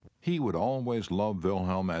He would always love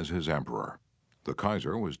Wilhelm as his emperor. The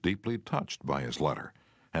Kaiser was deeply touched by his letter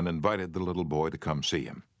and invited the little boy to come see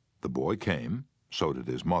him. The boy came, so did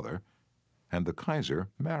his mother, and the Kaiser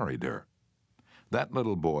married her. That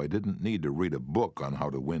little boy didn't need to read a book on how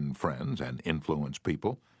to win friends and influence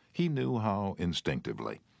people. He knew how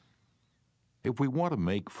instinctively. If we want to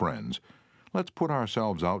make friends, let's put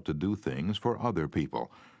ourselves out to do things for other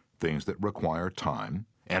people, things that require time,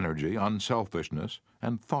 energy, unselfishness,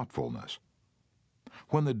 and thoughtfulness.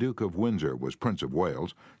 When the Duke of Windsor was Prince of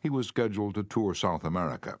Wales, he was scheduled to tour South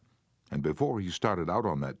America. And before he started out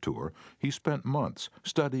on that tour, he spent months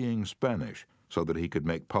studying Spanish so that he could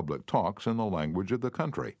make public talks in the language of the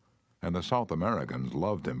country. And the South Americans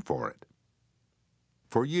loved him for it.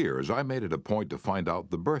 For years, I made it a point to find out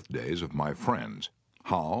the birthdays of my friends.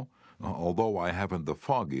 How? Although I haven't the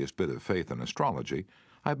foggiest bit of faith in astrology,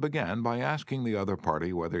 I began by asking the other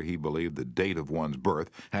party whether he believed the date of one's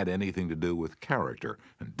birth had anything to do with character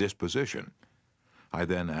and disposition. I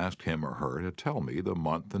then asked him or her to tell me the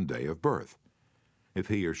month and day of birth. If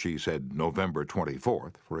he or she said November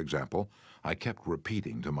 24th, for example, I kept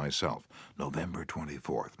repeating to myself, November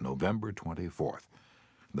 24th, November 24th.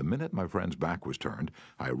 The minute my friend's back was turned,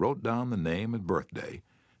 I wrote down the name and birthday,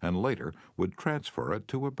 and later would transfer it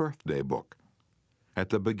to a birthday book. At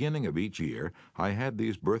the beginning of each year, I had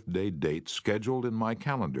these birthday dates scheduled in my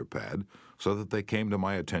calendar pad so that they came to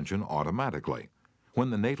my attention automatically. When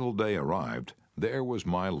the natal day arrived, there was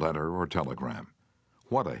my letter or telegram.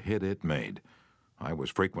 What a hit it made. I was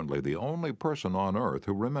frequently the only person on earth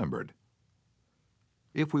who remembered.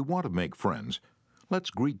 If we want to make friends, let's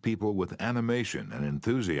greet people with animation and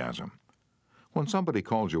enthusiasm. When somebody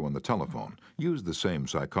calls you on the telephone, use the same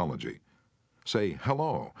psychology. Say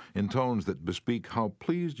hello in tones that bespeak how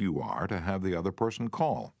pleased you are to have the other person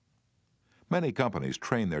call. Many companies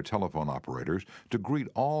train their telephone operators to greet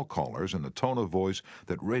all callers in a tone of voice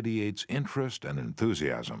that radiates interest and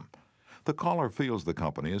enthusiasm. The caller feels the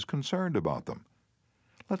company is concerned about them.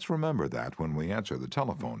 Let's remember that when we answer the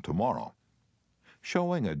telephone tomorrow.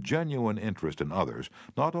 Showing a genuine interest in others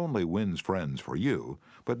not only wins friends for you,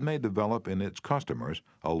 but may develop in its customers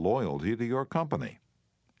a loyalty to your company.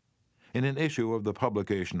 In an issue of the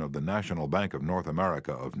publication of the National Bank of North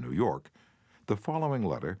America of New York, the following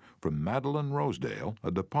letter from Madeline Rosedale,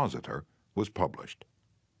 a depositor, was published.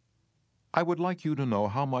 I would like you to know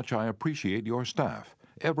how much I appreciate your staff.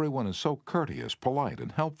 Everyone is so courteous, polite,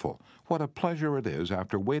 and helpful. What a pleasure it is,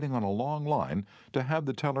 after waiting on a long line, to have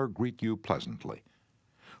the teller greet you pleasantly.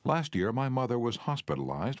 Last year, my mother was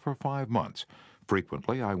hospitalized for 5 months.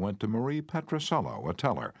 Frequently, I went to Marie Petrosello, a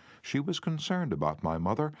teller. She was concerned about my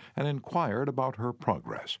mother and inquired about her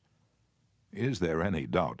progress. Is there any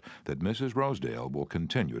doubt that Mrs. Rosedale will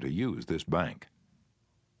continue to use this bank?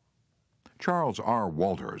 Charles R.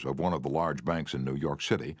 Walters, of one of the large banks in New York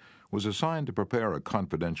City, was assigned to prepare a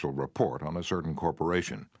confidential report on a certain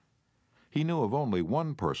corporation. He knew of only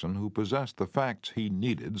one person who possessed the facts he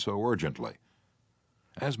needed so urgently.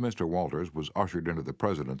 As Mr. Walters was ushered into the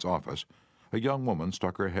president's office, a young woman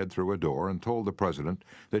stuck her head through a door and told the president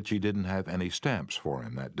that she didn't have any stamps for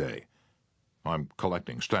him that day. I'm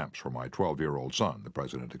collecting stamps for my 12-year-old son, the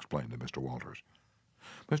president explained to Mr. Walters.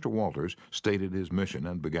 Mr. Walters stated his mission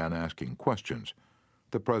and began asking questions.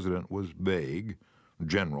 The president was vague,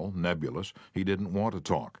 general, nebulous. He didn't want to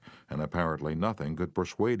talk, and apparently nothing could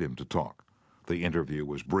persuade him to talk. The interview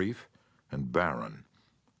was brief and barren.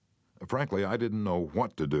 Frankly, I didn't know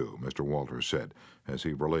what to do, Mr. Walters said, as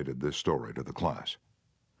he related this story to the class.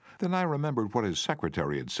 Then I remembered what his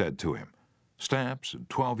secretary had said to him. Stamps,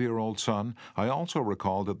 12-year-old son. I also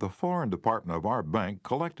recalled that the foreign department of our bank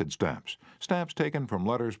collected stamps. Stamps taken from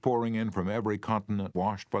letters pouring in from every continent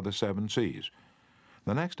washed by the 7 seas.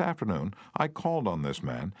 The next afternoon, I called on this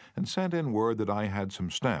man and sent in word that I had some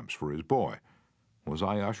stamps for his boy. Was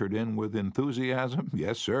I ushered in with enthusiasm?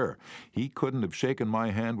 Yes, sir. He couldn't have shaken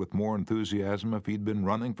my hand with more enthusiasm if he'd been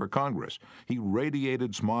running for Congress. He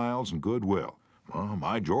radiated smiles and goodwill. "Oh,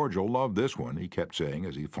 my George will love this one," he kept saying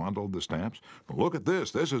as he fondled the stamps. "Look at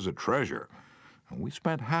this. This is a treasure." And we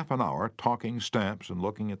spent half an hour talking stamps and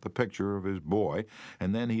looking at the picture of his boy,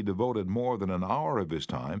 and then he devoted more than an hour of his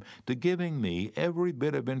time to giving me every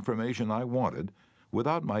bit of information I wanted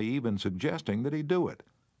without my even suggesting that he do it.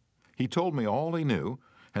 He told me all he knew,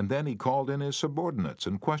 and then he called in his subordinates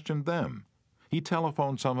and questioned them. He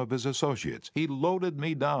telephoned some of his associates. He loaded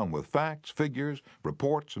me down with facts, figures,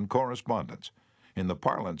 reports, and correspondence. In the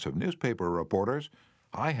parlance of newspaper reporters,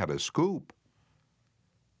 I had a scoop.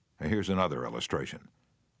 Here's another illustration.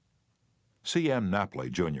 C.M. Napoli,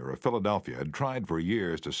 Jr. of Philadelphia had tried for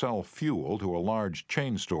years to sell fuel to a large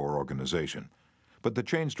chain store organization. But the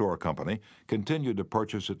chain store company continued to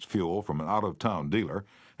purchase its fuel from an out-of-town dealer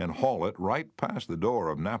and haul it right past the door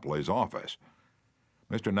of Napoli's office.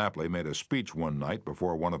 Mr. Napoli made a speech one night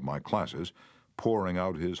before one of my classes, pouring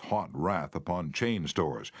out his hot wrath upon chain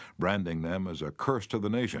stores, branding them as a curse to the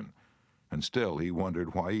nation, and still he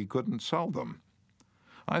wondered why he couldn't sell them.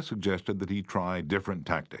 I suggested that he try different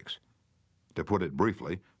tactics. To put it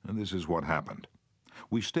briefly, this is what happened.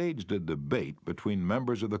 We staged a debate between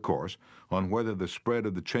members of the course on whether the spread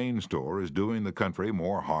of the chain store is doing the country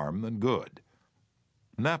more harm than good.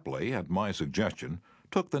 Napoli, at my suggestion,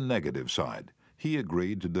 took the negative side. He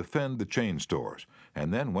agreed to defend the chain stores,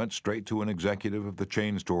 and then went straight to an executive of the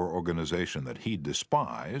chain store organization that he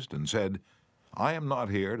despised and said, "I am not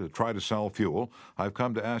here to try to sell fuel. I've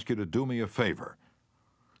come to ask you to do me a favor."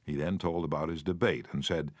 He then told about his debate and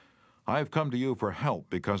said, "I've come to you for help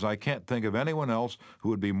because I can't think of anyone else who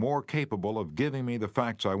would be more capable of giving me the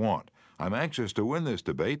facts I want. I'm anxious to win this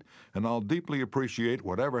debate, and I'll deeply appreciate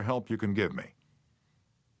whatever help you can give me."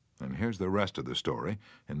 And here's the rest of the story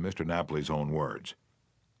in Mr. Napoli's own words.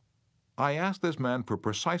 "I asked this man for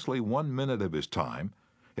precisely 1 minute of his time.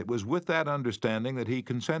 It was with that understanding that he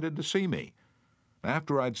consented to see me.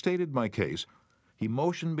 After I'd stated my case, he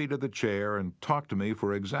motioned me to the chair and talked to me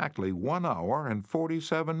for exactly 1 hour and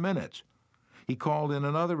 47 minutes. He called in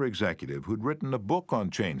another executive who'd written a book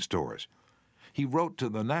on chain stores. He wrote to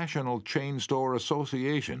the National Chain Store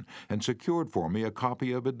Association and secured for me a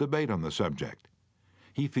copy of a debate on the subject.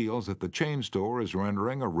 He feels that the chain store is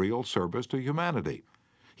rendering a real service to humanity.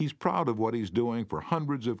 He's proud of what he's doing for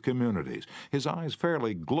hundreds of communities. His eyes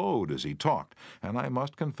fairly glowed as he talked, and I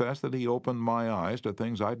must confess that he opened my eyes to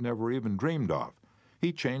things I'd never even dreamed of.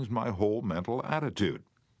 He changed my whole mental attitude.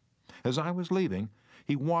 As I was leaving,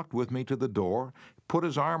 he walked with me to the door, put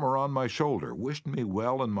his arm around my shoulder, wished me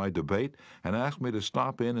well in my debate, and asked me to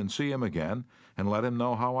stop in and see him again and let him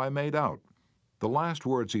know how I made out. The last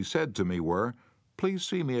words he said to me were, 'Please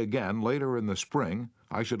see me again later in the spring.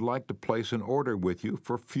 I should like to place an order with you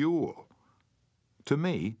for fuel.' To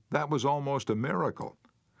me, that was almost a miracle.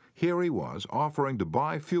 Here he was offering to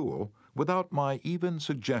buy fuel without my even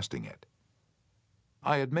suggesting it.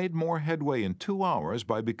 I had made more headway in 2 hours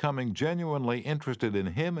by becoming genuinely interested in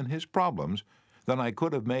him and his problems than I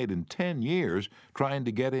could have made in 10 years trying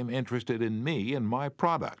to get him interested in me and my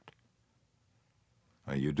product."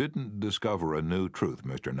 You didn't discover a new truth,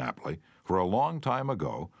 Mr. Napoli. For a long time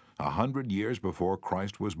ago, 100 years before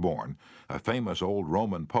Christ was born, a famous old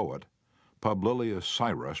Roman poet, Publilius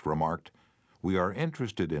Cyrus, remarked, "We are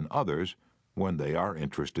interested in others when they are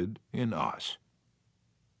interested in us."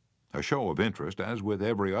 A show of interest, as with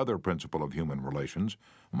every other principle of human relations,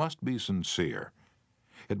 must be sincere.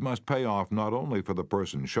 It must pay off not only for the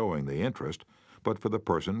person showing the interest, but for the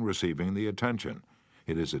person receiving the attention.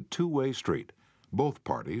 It is a two-way street. Both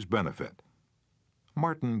parties benefit.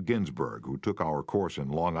 Martin Ginsburg, who took our course in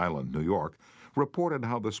Long Island, New York, reported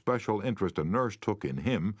how the special interest a nurse took in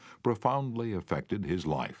him profoundly affected his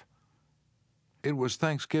life. "It was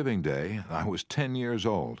Thanksgiving Day. I was 10 years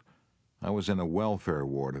old. I was in a welfare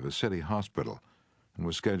ward of a city hospital and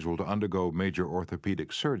was scheduled to undergo major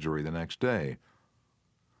orthopedic surgery the next day.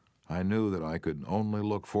 I knew that I could only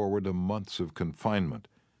look forward to months of confinement,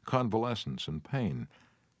 convalescence, and pain.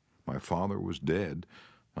 My father was dead.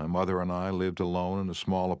 My mother and I lived alone in a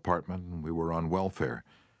small apartment, and we were on welfare.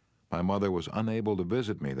 My mother was unable to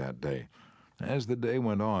visit me that day. As the day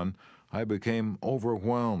went on, I became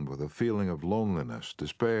overwhelmed with a feeling of loneliness,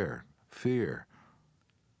 despair, fear.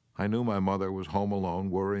 I knew my mother was home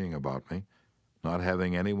alone, worrying about me, not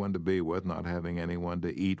having anyone to be with, not having anyone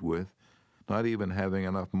to eat with, not even having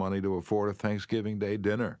enough money to afford a Thanksgiving Day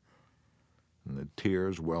dinner. And the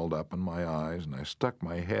tears welled up in my eyes, and I stuck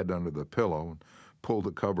my head under the pillow and pulled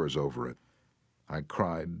the covers over it. I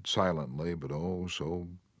cried silently, but oh, so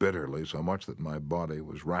bitterly, so much that my body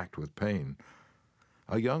was racked with pain.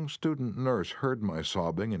 A young student nurse heard my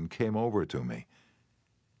sobbing and came over to me.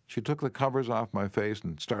 She took the covers off my face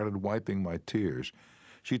and started wiping my tears.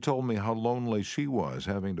 She told me how lonely she was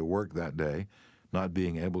having to work that day, not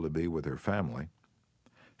being able to be with her family.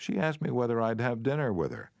 She asked me whether I'd have dinner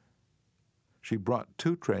with her. She brought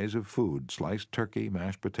 2 trays of food, sliced turkey,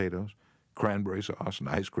 mashed potatoes, cranberry sauce, and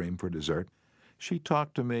ice cream for dessert. She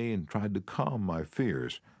talked to me and tried to calm my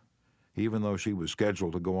fears. Even though she was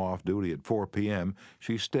scheduled to go off duty at 4 p.m.,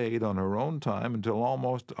 she stayed on her own time until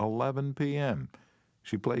almost 11 p.m.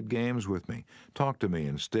 She played games with me, talked to me,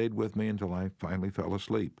 and stayed with me until I finally fell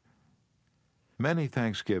asleep. Many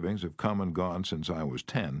Thanksgivings have come and gone since I was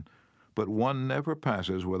 10, but one never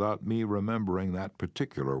passes without me remembering that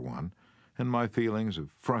particular one, and my feelings of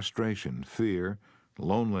frustration, fear,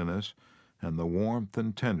 loneliness, and the warmth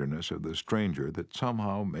and tenderness of the stranger that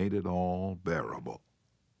somehow made it all bearable.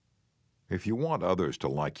 If you want others to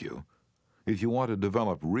like you, if you want to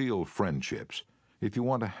develop real friendships, if you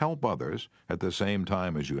want to help others at the same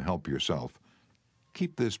time as you help yourself,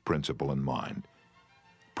 keep this principle in mind.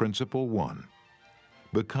 Principle 1.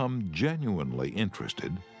 Become genuinely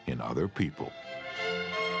interested in other people.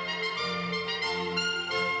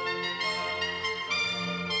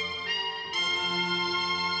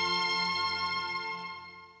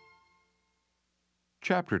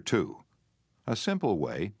 Chapter 2. A simple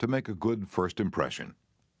way to make a good first impression.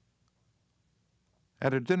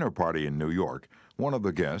 At a dinner party in New York, one of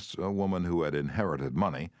the guests, a woman who had inherited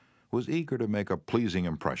money, was eager to make a pleasing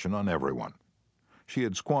impression on everyone. She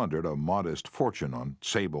had squandered a modest fortune on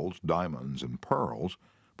sables, diamonds, and pearls,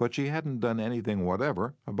 but she hadn't done anything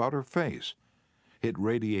whatever about her face. It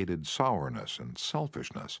radiated sourness and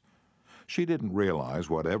selfishness. She didn't realize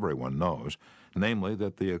what everyone knows, namely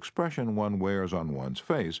that the expression one wears on one's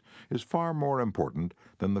face is far more important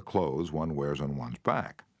than the clothes one wears on one's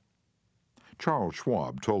back. Charles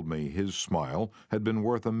Schwab told me his smile had been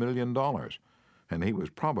worth $1 million, and he was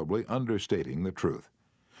probably understating the truth.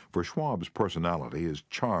 For Schwab's personality, his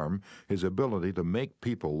charm, his ability to make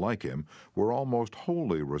people like him were almost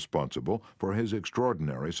wholly responsible for his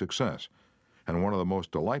extraordinary success, and one of the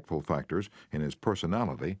most delightful factors in his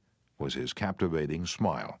personality was his captivating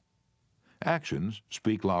smile. Actions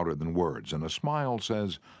speak louder than words, and a smile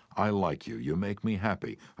says, "I like you, you make me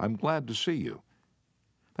happy, I'm glad to see you."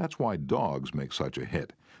 That's why dogs make such a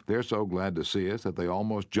hit. They're so glad to see us that they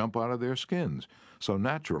almost jump out of their skins, so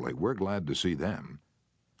naturally we're glad to see them.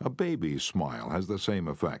 A baby's smile has the same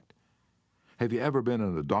effect. Have you ever been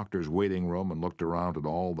in a doctor's waiting room and looked around at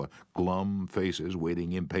all the glum faces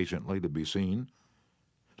waiting impatiently to be seen?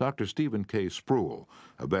 Dr. Stephen K. Spruill,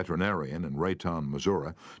 a veterinarian in Raytown,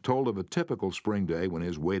 Missouri, told of a typical spring day when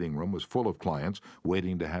his waiting room was full of clients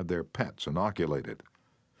waiting to have their pets inoculated.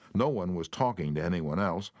 No one was talking to anyone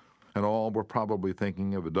else, and all were probably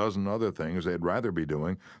thinking of a dozen other things they'd rather be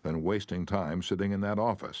doing than wasting time sitting in that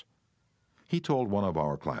office. He told one of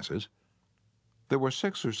our classes, "There were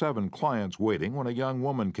 6 or 7 clients waiting when a young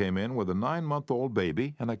woman came in with a 9-month-old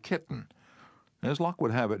baby and a kitten. As luck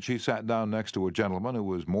would have it, she sat down next to a gentleman who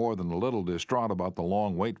was more than a little distraught about the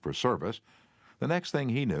long wait for service. The next thing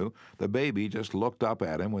he knew, the baby just looked up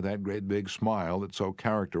at him with that great big smile that's so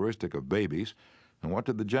characteristic of babies. And what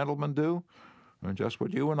did the gentleman do? Just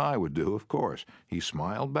what you and I would do, of course. He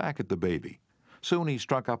smiled back at the baby. Soon he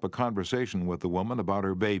struck up a conversation with the woman about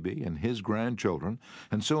her baby and his grandchildren,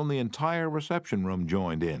 and soon the entire reception room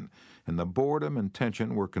joined in, and the boredom and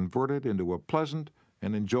tension were converted into a pleasant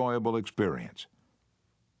and enjoyable experience."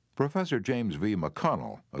 Professor James V.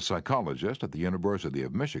 McConnell, a psychologist at the University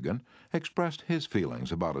of Michigan, expressed his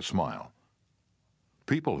feelings about a smile.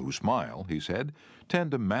 "People who smile," he said, "tend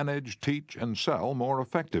to manage, teach, and sell more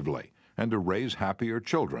effectively, and to raise happier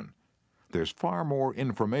children. There's far more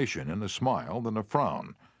information in a smile than a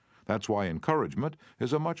frown. That's why encouragement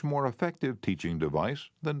is a much more effective teaching device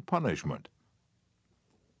than punishment."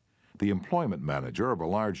 The employment manager of a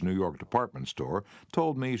large New York department store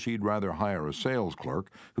told me she'd rather hire a sales clerk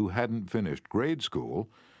who hadn't finished grade school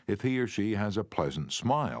if he or she has a pleasant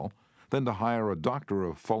smile than to hire a doctor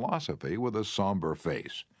of philosophy with a somber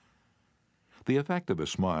face. The effect of a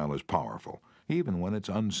smile is powerful, even when it's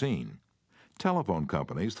unseen. Telephone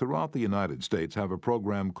companies throughout the United States have a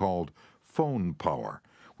program called Phone Power,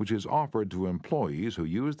 which is offered to employees who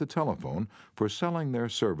use the telephone for selling their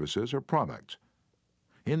services or products.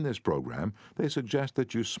 In this program, they suggest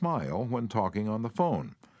that you smile when talking on the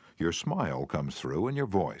phone. Your smile comes through in your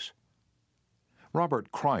voice.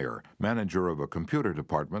 Robert Cryer, manager of a computer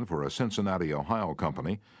department for a Cincinnati, Ohio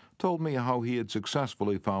company, told me how he had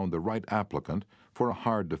successfully found the right applicant for a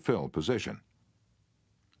hard-to-fill position.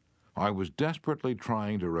 "I was desperately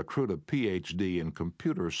trying to recruit a Ph.D. in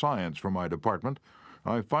computer science for my department.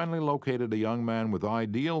 I finally located a young man with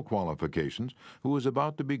ideal qualifications who was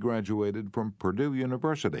about to be graduated from Purdue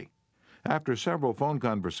University. After several phone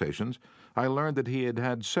conversations, I learned that he had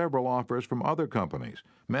had several offers from other companies,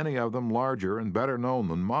 many of them larger and better known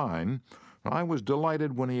than mine. I was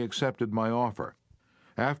delighted when he accepted my offer.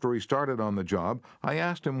 After he started on the job, I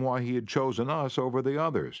asked him why he had chosen us over the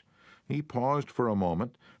others. He paused for a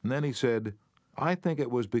moment, and then he said, 'I think it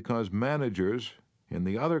was because managers in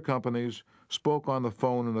the other companies spoke on the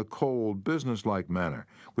phone in a cold, businesslike manner,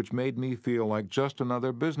 which made me feel like just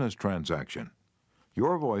another business transaction.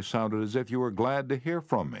 Your voice sounded as if you were glad to hear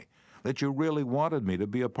from me, that you really wanted me to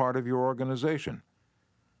be a part of your organization.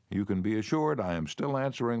 You can be assured I am still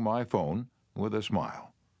answering my phone with a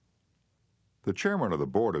smile.'" The chairman of the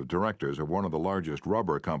board of directors of one of the largest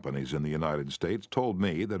rubber companies in the United States told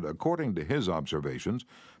me that, according to his observations,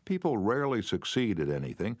 people rarely succeed at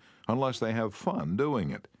anything unless they have fun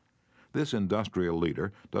doing it. This industrial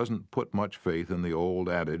leader doesn't put much faith in the old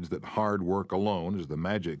adage that hard work alone is the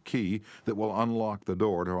magic key that will unlock the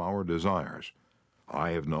door to our desires.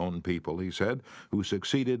 I have known people, he said, who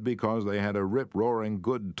succeeded because they had a rip-roaring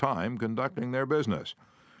good time conducting their business.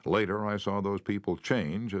 Later, I saw those people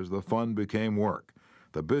change as the fun became work.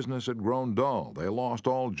 The business had grown dull, they lost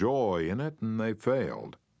all joy in it, and they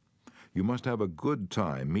failed. You must have a good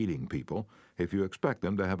time meeting people if you expect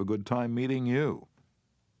them to have a good time meeting you.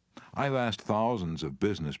 I've asked thousands of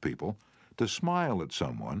business people to smile at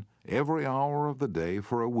someone every hour of the day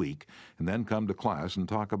for a week and then come to class and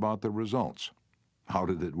talk about the results. How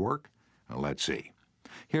did it work? Well, let's see.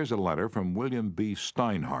 Here's a letter from William B.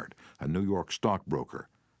 Steinhardt, a New York stockbroker.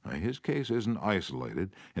 His case isn't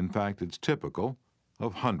isolated. In fact, it's typical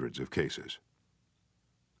of hundreds of cases.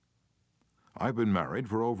 "I've been married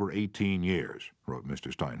for over 18 years, wrote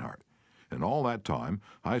Mr. Steinhardt. In all that time,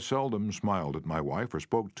 I seldom smiled at my wife or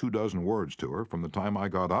spoke 24 words to her from the time I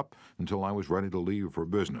got up until I was ready to leave for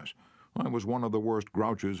business. I was one of the worst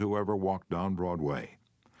grouches who ever walked down Broadway.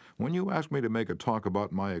 When you asked me to make a talk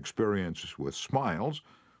about my experience with smiles,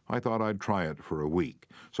 I thought I'd try it for a week.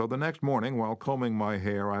 So the next morning, while combing my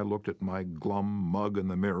hair, I looked at my glum mug in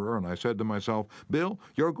the mirror and I said to myself, 'Bill,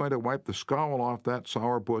 you're going to wipe the scowl off that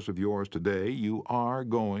sourpuss of yours today. You are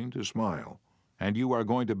going to smile. And you are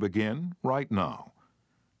going to begin right now.'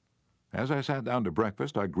 As I sat down to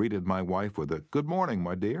breakfast, I greeted my wife with a 'Good morning,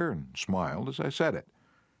 my dear,' and smiled as I said it.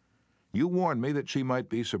 You warned me that she might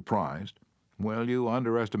be surprised. Well, you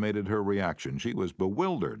underestimated her reaction. She was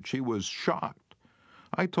bewildered. She was shocked.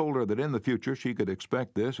 I told her that in the future she could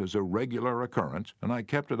expect this as a regular occurrence, and I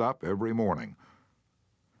kept it up every morning.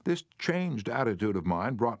 This changed attitude of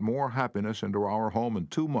mine brought more happiness into our home in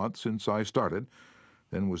 2 months since I started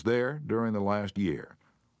than was there during the last year.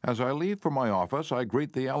 As I leave for my office, I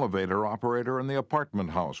greet the elevator operator in the apartment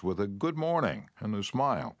house with a 'good morning' and a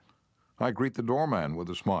smile. I greet the doorman with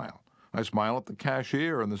a smile. I smile at the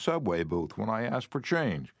cashier in the subway booth when I ask for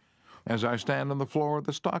change. As I stand on the floor of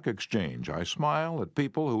the stock exchange, I smile at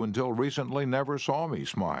people who until recently never saw me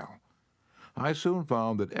smile. I soon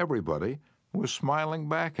found that everybody was smiling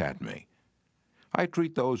back at me. I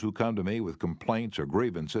treat those who come to me with complaints or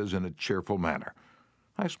grievances in a cheerful manner.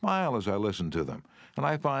 I smile as I listen to them, and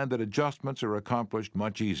I find that adjustments are accomplished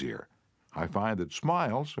much easier. I find that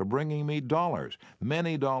smiles are bringing me dollars,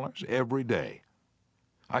 many dollars, every day.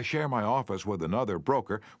 I share my office with another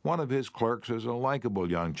broker. One of his clerks is a likable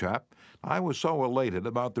young chap. I was so elated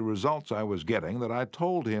about the results I was getting that I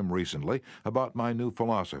told him recently about my new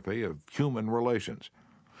philosophy of human relations.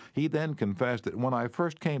 He then confessed that when I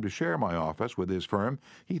first came to share my office with his firm,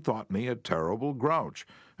 he thought me a terrible grouch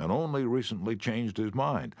and only recently changed his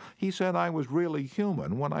mind. He said I was really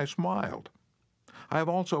human when I smiled. I have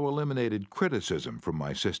also eliminated criticism from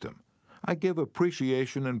my system. I give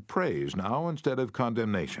appreciation and praise now instead of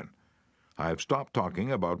condemnation. I have stopped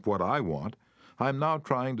talking about what I want. I'm now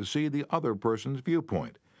trying to see the other person's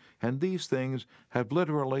viewpoint. And these things have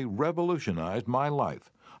literally revolutionized my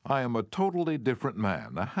life. I am a totally different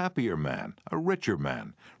man, a happier man, a richer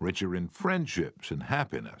man, richer in friendships and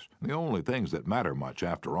happiness, the only things that matter much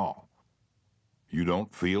after all. You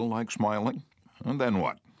don't feel like smiling? And then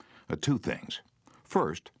what? 2 things.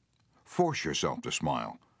 First, force yourself to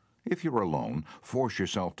smile. If you're alone, force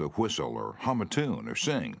yourself to whistle or hum a tune or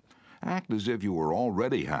sing. Act as if you were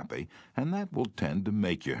already happy, and that will tend to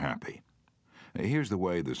make you happy. Here's the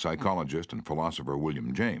way the psychologist and philosopher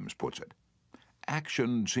William James puts it.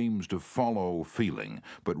 Action seems to follow feeling,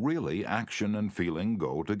 but really action and feeling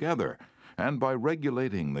go together. And by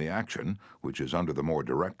regulating the action, which is under the more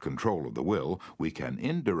direct control of the will, we can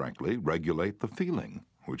indirectly regulate the feeling,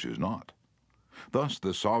 which is not. Thus,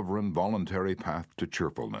 the sovereign voluntary path to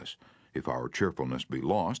cheerfulness, if our cheerfulness be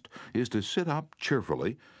lost, is to sit up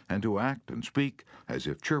cheerfully and to act and speak as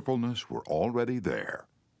if cheerfulness were already there.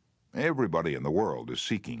 Everybody in the world is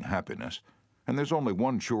seeking happiness, and there's only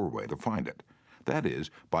one sure way to find it. That is,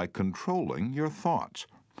 by controlling your thoughts.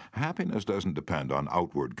 Happiness doesn't depend on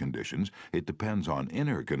outward conditions, it depends on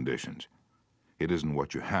inner conditions. It isn't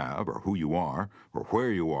what you have, or who you are, or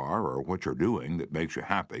where you are, or what you're doing that makes you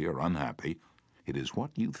happy or unhappy. It is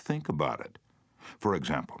what you think about it. For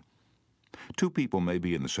example, 2 people may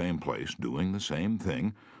be in the same place doing the same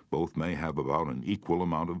thing. Both may have about an equal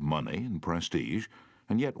amount of money and prestige,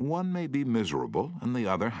 and yet one may be miserable and the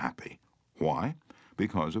other happy. Why?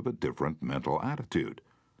 Because of a different mental attitude.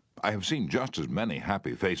 I have seen just as many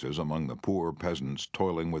happy faces among the poor peasants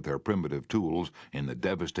toiling with their primitive tools in the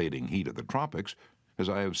devastating heat of the tropics as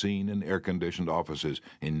I have seen in air-conditioned offices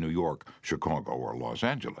in New York, Chicago, or Los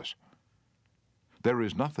Angeles. There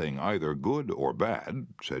is nothing either good or bad,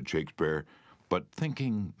 said Shakespeare, but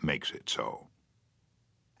thinking makes it so.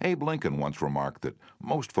 Abe Lincoln once remarked that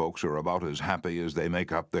most folks are about as happy as they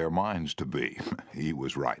make up their minds to be. He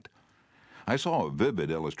was right. I saw a vivid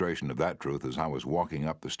illustration of that truth as I was walking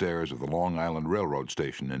up the stairs of the Long Island Railroad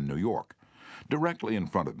station in New York. Directly in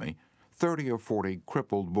front of me, 30 or 40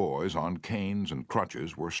 crippled boys on canes and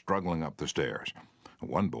crutches were struggling up the stairs.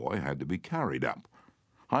 One boy had to be carried up.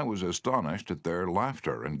 I was astonished at their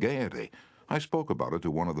laughter and gaiety. I spoke about it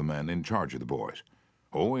to one of the men in charge of the boys.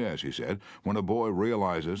 "Oh, yes," he said, "when a boy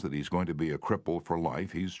realizes that he's going to be a cripple for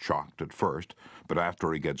life, he's shocked at first, but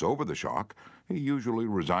after he gets over the shock, he usually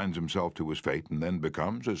resigns himself to his fate and then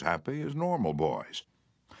becomes as happy as normal boys."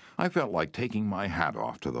 I felt like taking my hat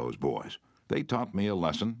off to those boys. They taught me a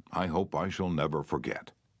lesson I hope I shall never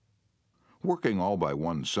forget. Working all by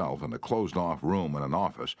oneself in a closed-off room in an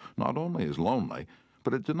office not only is lonely,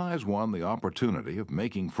 but it denies one the opportunity of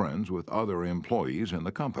making friends with other employees in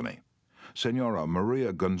the company. Senora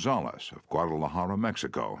Maria Gonzalez of Guadalajara,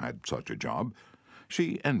 Mexico, had such a job.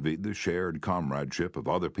 She envied the shared comradeship of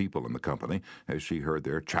other people in the company as she heard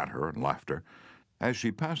their chatter and laughter. As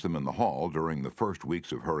she passed them in the hall during the first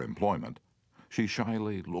weeks of her employment, she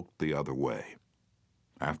shyly looked the other way.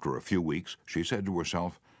 After a few weeks, she said to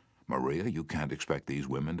herself, "Maria, you can't expect these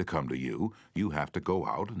women to come to you. You have to go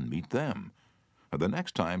out and meet them." The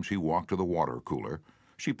next time she walked to the water cooler,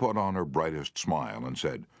 she put on her brightest smile and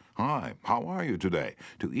said, "Hi, how are you today?"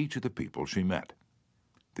 to each of the people she met.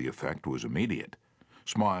 The effect was immediate.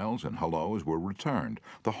 Smiles and hellos were returned.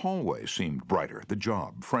 The hallway seemed brighter, the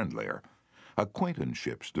job friendlier.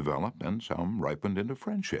 Acquaintanceships developed, and some ripened into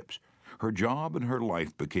friendships. Her job and her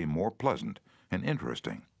life became more pleasant and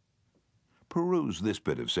interesting. Peruse this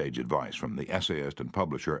bit of sage advice from the essayist and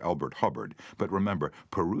publisher Elbert Hubbard, but remember,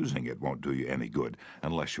 perusing it won't do you any good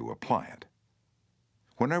unless you apply it.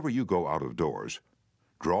 Whenever you go out of doors,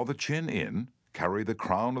 draw the chin in, carry the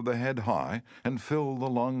crown of the head high, and fill the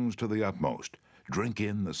lungs to the utmost. Drink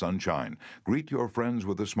in the sunshine, greet your friends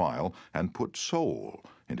with a smile, and put soul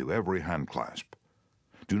into every handclasp.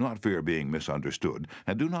 Do not fear being misunderstood,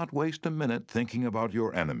 and do not waste a minute thinking about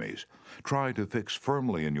your enemies. Try to fix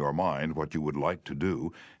firmly in your mind what you would like to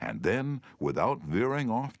do, and then, without veering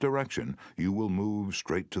off direction, you will move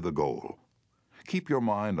straight to the goal. Keep your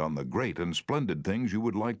mind on the great and splendid things you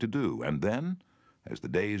would like to do, and then, as the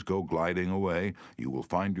days go gliding away, you will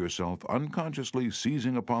find yourself unconsciously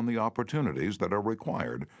seizing upon the opportunities that are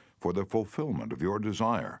required for the fulfillment of your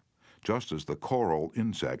desire, just as the coral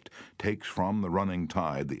insect takes from the running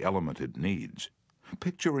tide the element it needs.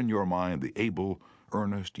 Picture in your mind the able,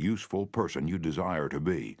 earnest, useful person you desire to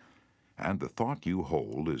be, and the thought you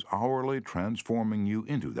hold is hourly transforming you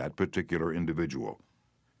into that particular individual.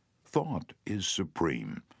 Thought is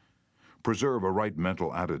supreme. Preserve a right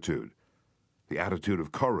mental attitude, the attitude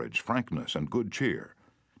of courage, frankness, and good cheer.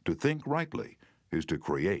 To think rightly is to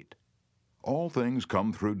create. All things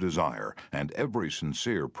come through desire, and every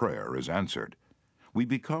sincere prayer is answered. We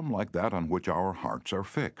become like that on which our hearts are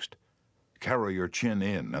fixed. Carry your chin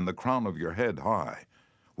in and the crown of your head high.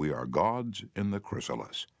 We are gods in the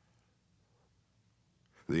chrysalis.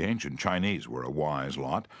 The ancient Chinese were a wise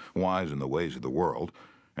lot, wise in the ways of the world,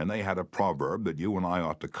 and they had a proverb that you and I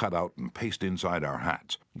ought to cut out and paste inside our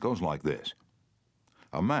hats. It goes like this: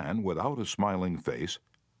 "A man without a smiling face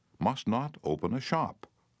must not open a shop."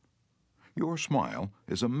 Your smile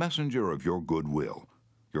is a messenger of your goodwill.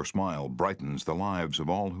 Your smile brightens the lives of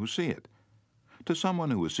all who see it. To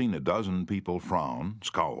someone who has seen a dozen people frown,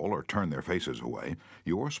 scowl, or turn their faces away,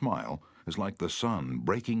 your smile is like the sun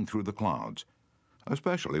breaking through the clouds,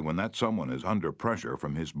 especially when that someone is under pressure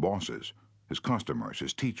from his bosses, his customers,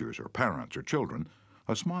 his teachers, or parents, or children.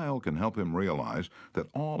 A smile can help him realize that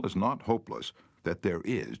all is not hopeless, that there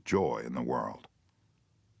is joy in the world.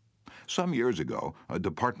 Some years ago, a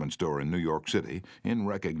department store in New York City, in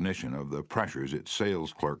recognition of the pressures its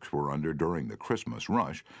sales clerks were under during the Christmas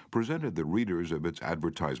rush, presented the readers of its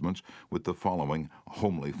advertisements with the following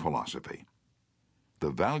homely philosophy: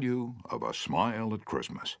 "The value of a smile at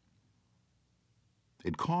Christmas.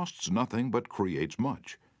 It costs nothing but creates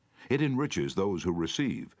much. It enriches those who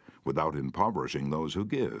receive, without impoverishing those who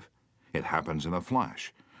give. It happens in a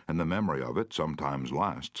flash, and the memory of it sometimes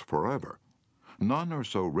lasts forever. None are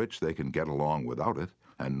so rich they can get along without it,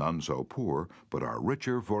 and none so poor but are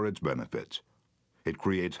richer for its benefits. It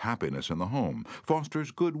creates happiness in the home, fosters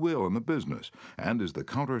goodwill in the business, and is the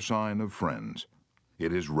countersign of friends.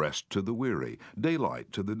 It is rest to the weary,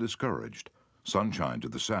 daylight to the discouraged, sunshine to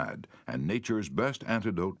the sad, and nature's best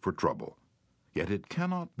antidote for trouble. Yet it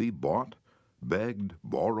cannot be bought, begged,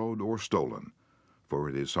 borrowed, or stolen, for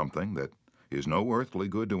it is something that is no earthly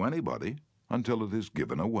good to anybody until it is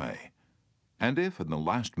given away. And if, in the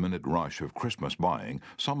last-minute rush of Christmas buying,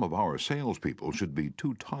 some of our salespeople should be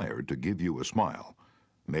too tired to give you a smile,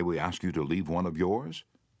 may we ask you to leave one of yours?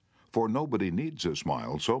 For nobody needs a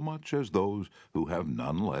smile so much as those who have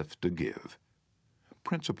none left to give.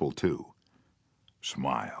 Principle 2.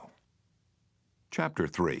 Smile. Chapter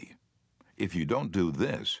 3. If you don't do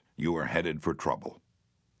this, you are headed for trouble.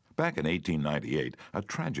 Back in 1898, a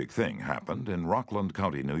tragic thing happened in Rockland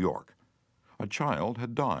County, New York. A child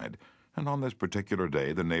had died, and on this particular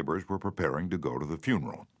day the neighbors were preparing to go to the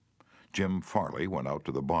funeral. Jim Farley went out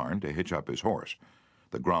to the barn to hitch up his horse.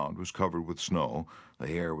 The ground was covered with snow, the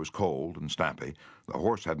air was cold and stampy, the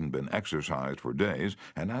horse hadn't been exercised for days,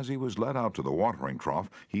 and as he was led out to the watering trough,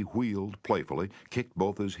 he wheeled playfully, kicked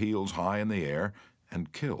both his heels high in the air,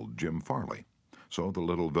 and killed Jim Farley. So the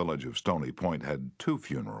little village of Stony Point had 2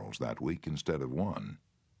 funerals that week instead of 1.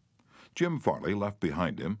 Jim Farley left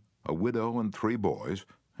behind him a widow and 3 boys,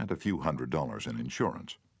 and a few $100s in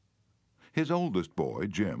insurance. His oldest boy,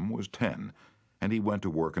 Jim, was 10, and he went to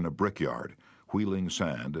work in a brickyard, wheeling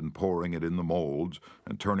sand and pouring it in the molds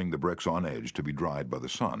and turning the bricks on edge to be dried by the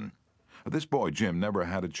sun. This boy, Jim, never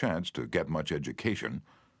had a chance to get much education,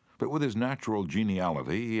 but with his natural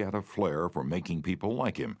geniality he had a flair for making people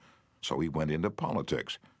like him, so he went into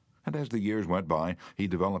politics, and as the years went by he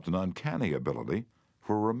developed an uncanny ability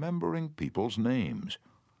for remembering people's names.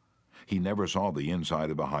 He never saw the inside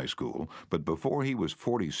of a high school, but before he was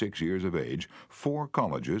 46 years of age, 4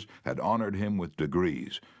 colleges had honored him with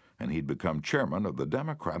degrees, and he'd become chairman of the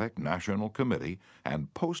Democratic National Committee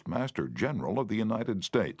and Postmaster General of the United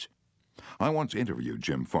States. I once interviewed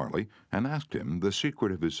Jim Farley and asked him the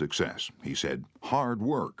secret of his success. He said, "Hard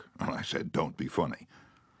work." And I said, "Don't be funny."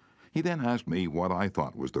 He then asked me what I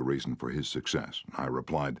thought was the reason for his success. I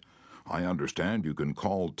replied, "I understand you can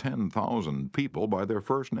call 10,000 people by their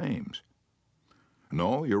first names."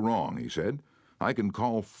 "No, you're wrong," he said. "I can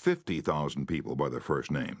call 50,000 people by their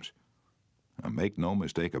first names." Make no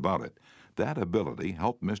mistake about it, that ability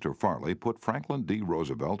helped Mr. Farley put Franklin D.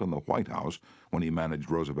 Roosevelt in the White House when he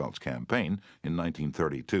managed Roosevelt's campaign in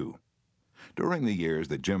 1932. During the years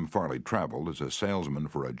that Jim Farley traveled as a salesman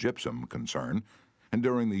for a gypsum concern, and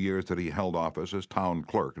during the years that he held office as town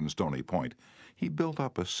clerk in Stony Point, he built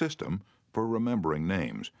up a system for remembering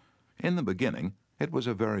names. In the beginning, it was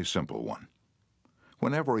a very simple one.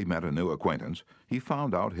 Whenever he met a new acquaintance, he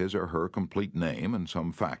found out his or her complete name and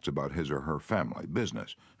some facts about his or her family,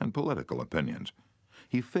 business, and political opinions.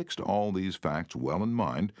 He fixed all these facts well in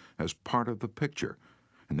mind as part of the picture,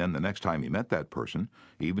 and then the next time he met that person,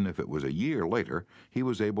 even if it was a year later, he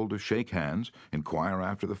was able to shake hands, inquire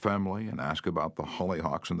after the family, and ask about the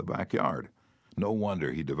hollyhocks in the backyard. No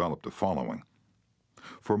wonder he developed a following.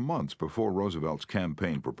 For months before Roosevelt's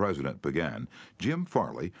campaign for president began, Jim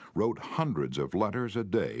Farley wrote hundreds of letters a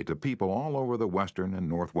day to people all over the western and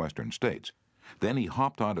northwestern states. Then he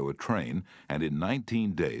hopped onto a train and in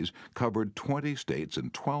 19 days covered 20 states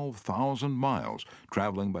and 12,000 miles,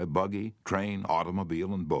 traveling by buggy, train,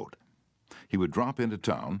 automobile, and boat. He would drop into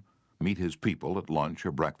town, meet his people at lunch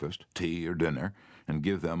or breakfast, tea or dinner, and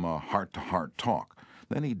give them a heart-to-heart talk.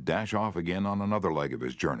 Then he'd dash off again on another leg of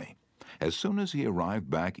his journey. As soon as he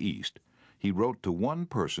arrived back east, he wrote to one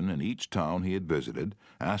person in each town he had visited,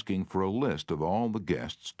 asking for a list of all the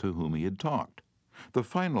guests to whom he had talked. The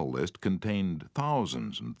final list contained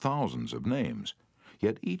thousands and thousands of names,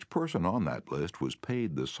 yet each person on that list was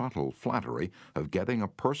paid the subtle flattery of getting a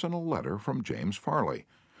personal letter from James Farley.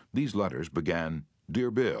 These letters began,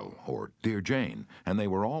 "Dear Bill," or "Dear Jane," and they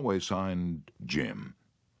were always signed Jim.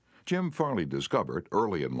 Jim Farley discovered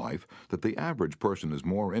early in life that the average person is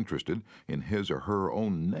more interested in his or her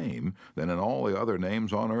own name than in all the other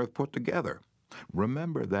names on earth put together.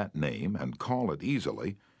 Remember that name and call it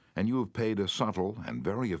easily, and you have paid a subtle and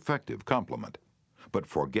very effective compliment. But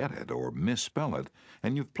forget it or misspell it,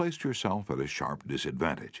 and you've placed yourself at a sharp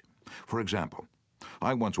disadvantage. For example,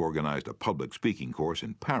 I once organized a public speaking course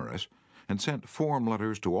in Paris and sent form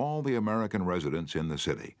letters to all the American residents in the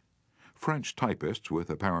city. French typists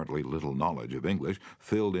with apparently little knowledge of English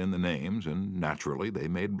filled in the names, and naturally they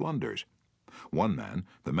made blunders. One man,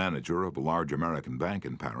 the manager of a large American bank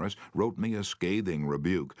in Paris, wrote me a scathing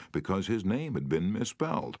rebuke because his name had been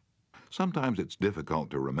misspelled. Sometimes it's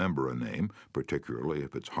difficult to remember a name, particularly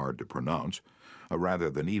if it's hard to pronounce.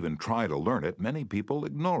 Rather than even try to learn it, many people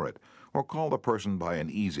ignore it or call the person by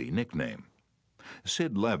an easy nickname.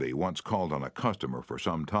 Sid Levy once called on a customer for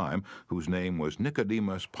some time whose name was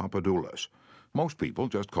Nicodemus Papadoulas. Most people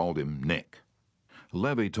just called him Nick.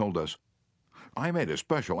 Levy told us, "I made a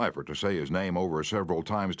special effort to say his name over several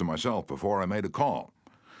times to myself before I made a call.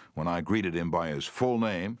 When I greeted him by his full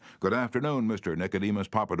name, 'Good afternoon, Mr. Nicodemus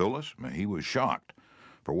Papadoulas,' he was shocked.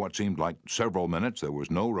 For what seemed like several minutes, there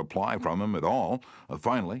was no reply from him at all.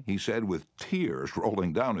 Finally, he said with tears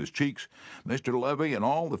rolling down his cheeks, 'Mr. Levy, in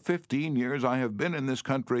all the 15 years I have been in this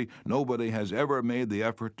country, nobody has ever made the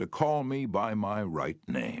effort to call me by my right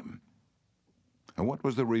name.'" And what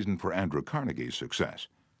was the reason for Andrew Carnegie's success?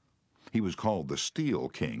 He was called the Steel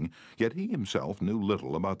King, yet he himself knew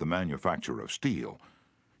little about the manufacture of steel.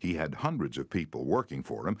 He had hundreds of people working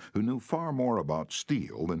for him who knew far more about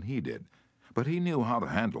steel than he did. But he knew how to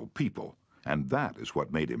handle people, and that is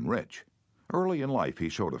what made him rich. Early in life, he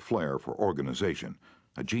showed a flair for organization,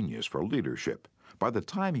 a genius for leadership. By the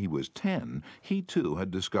time he was 10, he too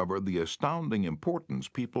had discovered the astounding importance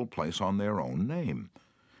people place on their own name.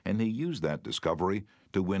 And he used that discovery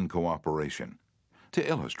to win cooperation. To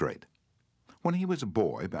illustrate, when he was a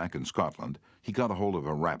boy back in Scotland, he got a hold of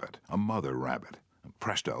a rabbit, a mother rabbit.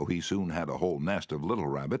 Presto, he soon had a whole nest of little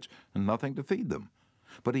rabbits and nothing to feed them.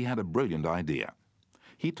 But he had a brilliant idea.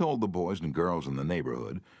 He told the boys and girls in the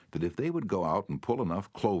neighborhood that if they would go out and pull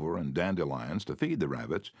enough clover and dandelions to feed the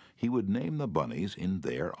rabbits, he would name the bunnies in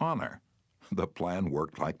their honor. The plan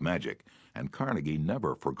worked like magic, and Carnegie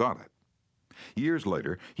never forgot it. Years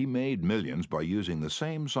later, he made millions by using the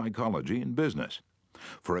same psychology in business.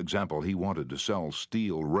 For example, he wanted to sell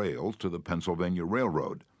steel rails to the Pennsylvania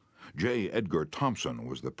Railroad. J. Edgar Thompson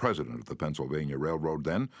was the president of the Pennsylvania Railroad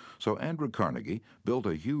then, so Andrew Carnegie built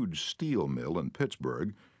a huge steel mill in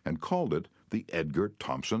Pittsburgh and called it the Edgar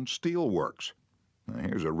Thompson Steel Works. Now,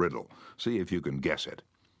 here's a riddle. See if you can guess it.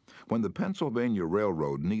 When the Pennsylvania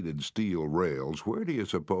Railroad needed steel rails, where do you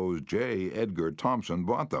suppose J. Edgar Thompson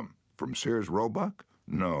bought them? From Sears Roebuck?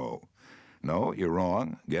 No. No, you're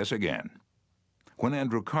wrong. Guess again. When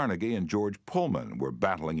Andrew Carnegie and George Pullman were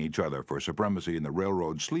battling each other for supremacy in the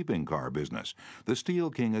railroad sleeping car business, the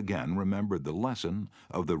Steel King again remembered the lesson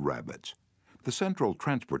of the rabbits. The Central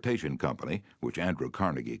Transportation Company, which Andrew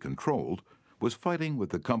Carnegie controlled, was fighting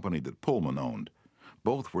with the company that Pullman owned.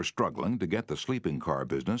 Both were struggling to get the sleeping car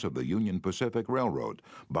business of the Union Pacific Railroad,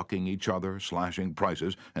 bucking each other, slashing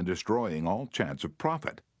prices, and destroying all chance of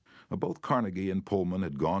profit. Both Carnegie and Pullman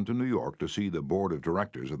had gone to New York to see the board of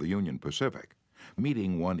directors of the Union Pacific.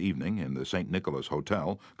 Meeting one evening in the St. Nicholas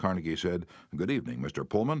Hotel, Carnegie said, "Good evening, Mr.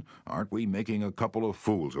 Pullman. Aren't we making a couple of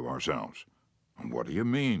fools of ourselves?" "What do you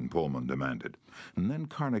mean?" Pullman demanded. And then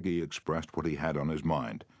Carnegie expressed what he had on his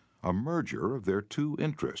mind, a merger of their two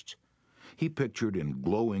interests. He pictured in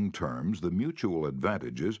glowing terms the mutual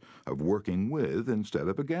advantages of working with instead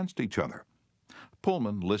of against each other.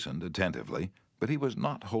 Pullman listened attentively, but he was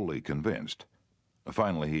not wholly convinced.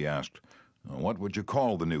 Finally he asked, "What would you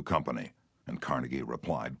call the new company?" And Carnegie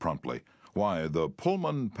replied promptly, "Why, the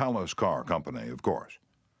Pullman Palace Car Company, of course."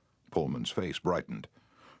 Pullman's face brightened.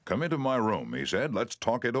 "Come into my room," he said. "Let's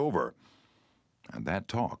talk it over." And that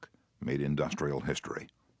talk made industrial history.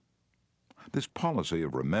 This policy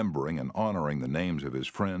of remembering and honoring the names of his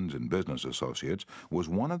friends and business associates was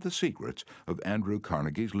one of the secrets of Andrew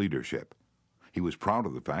Carnegie's leadership. He was proud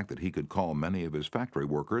of the fact that he could call many of his factory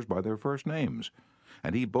workers by their first names,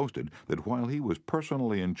 and he boasted that while he was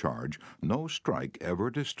personally in charge, no strike ever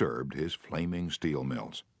disturbed his flaming steel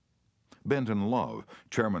mills. Benton Love,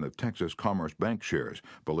 chairman of Texas Commerce Bank Shares,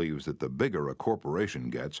 believes that the bigger a corporation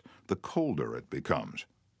gets, the colder it becomes.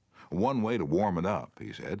 "One way to warm it up,"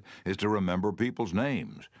 he said, "is to remember people's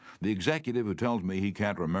names. The executive who tells me he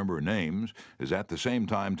can't remember names is at the same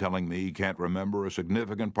time telling me he can't remember a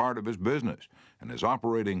significant part of his business and is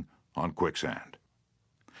operating on quicksand."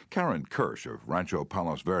 Karen Kirsch of Rancho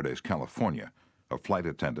Palos Verdes, California, a flight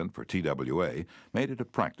attendant for TWA, made it a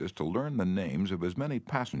practice to learn the names of as many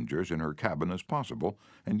passengers in her cabin as possible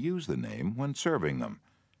and use the name when serving them.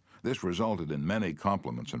 This resulted in many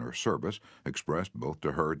compliments in her service, expressed both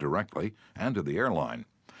to her directly and to the airline.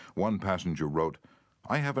 One passenger wrote,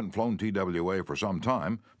 "I haven't flown TWA for some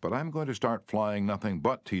time, but I'm going to start flying nothing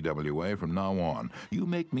but TWA from now on. You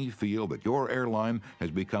make me feel that your airline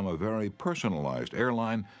has become a very personalized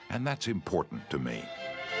airline, and that's important to me."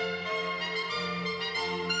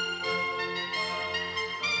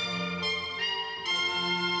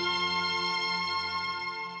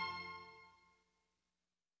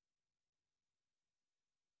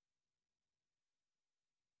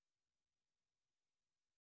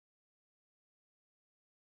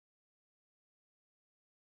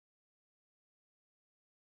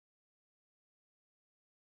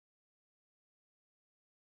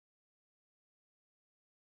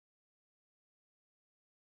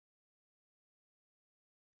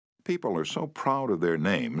 people are so proud of their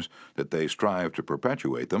names that they strive to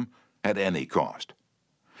perpetuate them at any cost.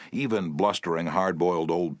 Even blustering, hard-boiled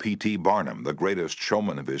old P.T. Barnum, the greatest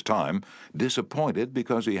showman of his time, disappointed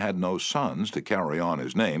because he had no sons to carry on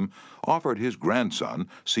his name, offered his grandson,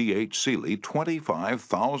 C.H. Seeley,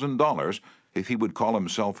 $25,000 if he would call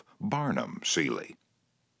himself Barnum Seeley.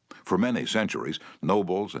 For many centuries,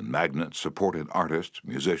 nobles and magnates supported artists,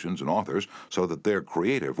 musicians, and authors so that their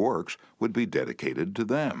creative works would be dedicated to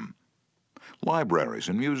them. Libraries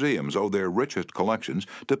and museums owe their richest collections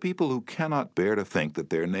to people who cannot bear to think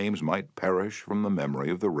that their names might perish from the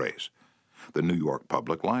memory of the race. The New York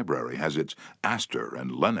Public Library has its Astor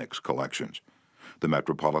and Lenox collections. The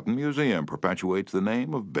Metropolitan Museum perpetuates the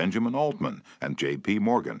name of Benjamin Altman and J.P.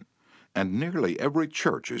 Morgan. And nearly every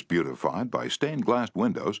church is beautified by stained-glass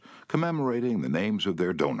windows commemorating the names of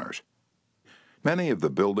their donors. Many of the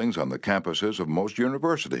buildings on the campuses of most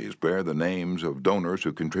universities bear the names of donors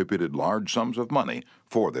who contributed large sums of money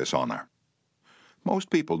for this honor. Most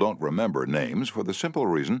people don't remember names for the simple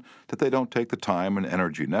reason that they don't take the time and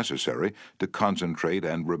energy necessary to concentrate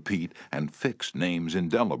and repeat and fix names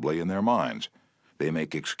indelibly in their minds. They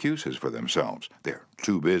make excuses for themselves. They're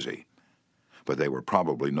too busy. But they were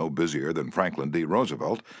probably no busier than Franklin D.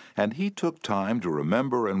 Roosevelt, and he took time to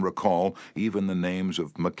remember and recall even the names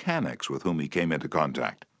of mechanics with whom he came into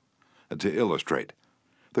contact. To illustrate,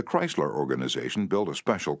 the Chrysler Organization built a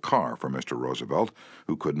special car for Mr. Roosevelt,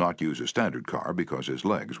 who could not use a standard car because his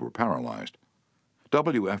legs were paralyzed.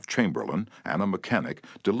 W.F. Chamberlain and a mechanic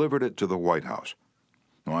delivered it to the White House.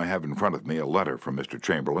 I have in front of me a letter from Mr.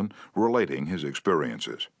 Chamberlain relating his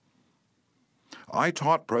experiences. I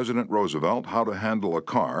taught President Roosevelt how to handle a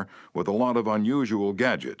car with a lot of unusual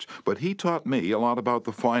gadgets, but he taught me a lot about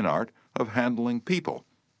the fine art of handling people.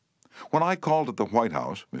 When I called at the White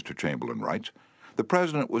House, Mr. Chamberlain writes, the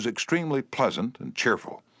President was extremely pleasant and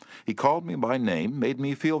cheerful. He called me by name, made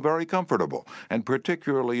me feel very comfortable, and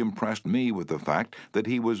particularly impressed me with the fact that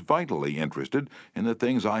he was vitally interested in the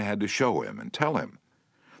things I had to show him and tell him.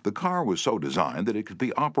 The car was so designed that it could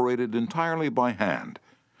be operated entirely by hand.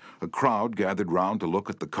 A crowd gathered round to look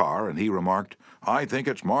at the car, and he remarked, I think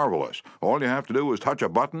it's marvelous. All you have to do is touch a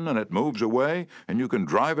button and it moves away, and you can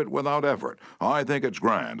drive it without effort. I think it's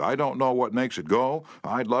grand. I don't know what makes it go.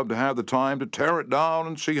 I'd love to have the time to tear it down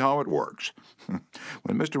and see how it works.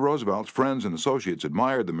 When Mr. Roosevelt's friends and associates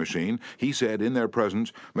admired the machine, he said in their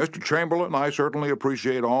presence, Mr. Chamberlain, I certainly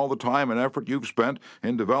appreciate all the time and effort you've spent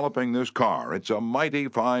in developing this car. It's a mighty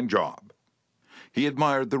fine job. He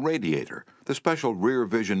admired the radiator, the special rear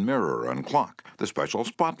vision mirror and clock, the special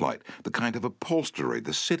spotlight, the kind of upholstery,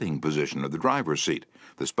 the sitting position of the driver's seat,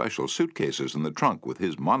 the special suitcases in the trunk with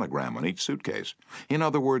his monogram on each suitcase. In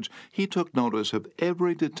other words, he took notice of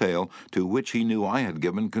every detail to which he knew I had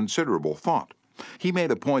given considerable thought. He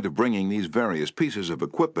made a point of bringing these various pieces of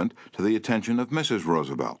equipment to the attention of Mrs.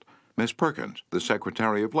 Roosevelt, Miss Perkins, the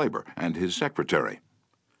Secretary of Labor, and his secretary.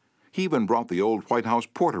 He even brought the old White House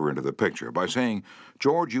porter into the picture by saying,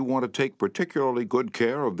 George, you want to take particularly good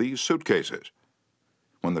care of these suitcases.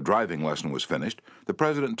 When the driving lesson was finished, the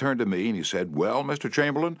President turned to me and he said, Well, Mr.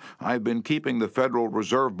 Chamberlain, I've been keeping the Federal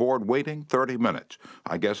Reserve Board waiting 30 minutes.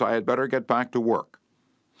 I guess I had better get back to work.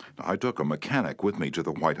 I took a mechanic with me to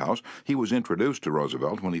the White House. He was introduced to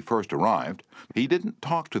Roosevelt when he first arrived. He didn't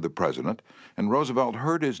talk to the President, and Roosevelt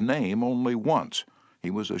heard his name only once. He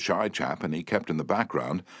was a shy chap, and he kept in the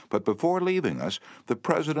background, but before leaving us, the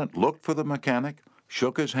President looked for the mechanic,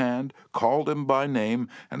 shook his hand, called him by name,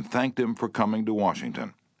 and thanked him for coming to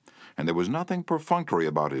Washington. And there was nothing perfunctory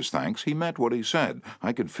about his thanks. He meant what he said.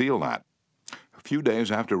 I could feel that. A few days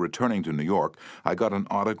after returning to New York, I got an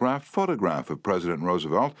autographed photograph of President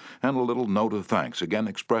Roosevelt and a little note of thanks, again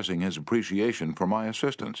expressing his appreciation for my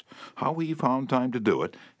assistance. How he found time to do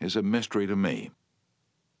it is a mystery to me.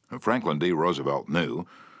 Franklin D. Roosevelt knew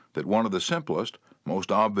that one of the simplest,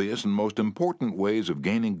 most obvious, and most important ways of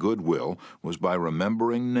gaining goodwill was by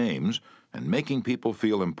remembering names and making people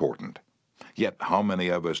feel important. Yet how many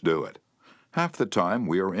of us do it? Half the time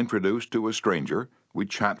we are introduced to a stranger, we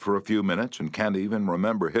chat for a few minutes and can't even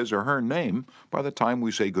remember his or her name by the time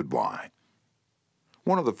we say goodbye.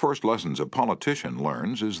 One of the first lessons a politician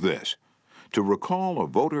learns is this: to recall a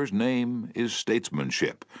voter's name is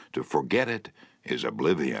statesmanship, to forget it is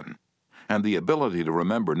oblivion. And the ability to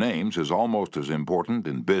remember names is almost as important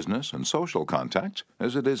in business and social contacts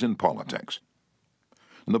as it is in politics.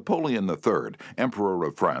 Napoleon III, Emperor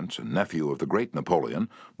of France and nephew of the great Napoleon,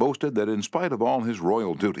 boasted that in spite of all his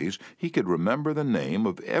royal duties, he could remember the name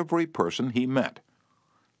of every person he met.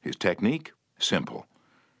 His technique? Simple.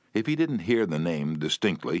 If he didn't hear the name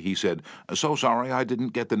distinctly, he said, "So sorry, I didn't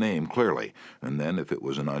get the name clearly." And then, if it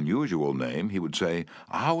was an unusual name, he would say,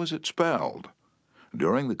 "How is it spelled?"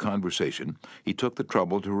 During the conversation, he took the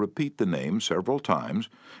trouble to repeat the name several times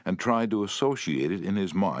and tried to associate it in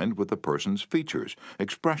his mind with the person's features,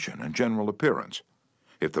 expression, and general appearance.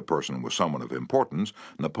 If the person was someone of importance,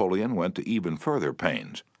 Napoleon went to even further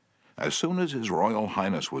pains. As soon as His Royal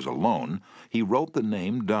Highness was alone, he wrote the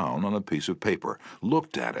name down on a piece of paper,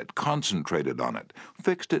 looked at it, concentrated on it,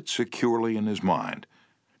 fixed it securely in his mind.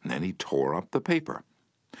 And then he tore up the paper.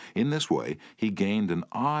 In this way, he gained an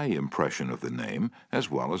eye impression of the name as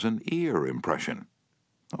well as an ear impression.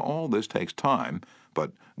 All this takes time,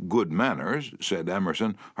 but good manners, said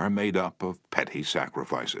Emerson, are made up of petty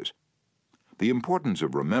sacrifices. The importance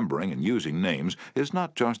of remembering and using names is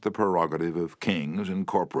not just the prerogative of kings and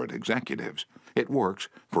corporate executives. It works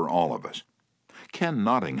for all of us. Ken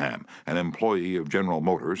Nottingham, an employee of General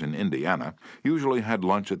Motors in Indiana, usually had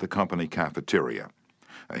lunch at the company cafeteria.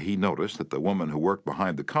 He noticed that the woman who worked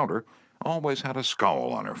behind the counter always had a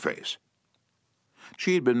scowl on her face.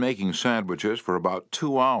 She had been making sandwiches for about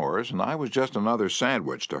 2 hours, and I was just another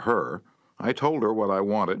sandwich to her. I told her what I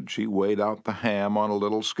wanted. She weighed out the ham on a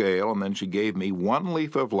little scale, and then she gave me 1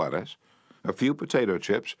 leaf of lettuce, a few potato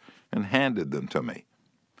chips, and handed them to me.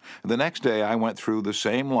 The next day I went through the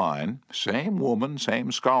same line, same woman,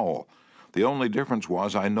 same scowl. The only difference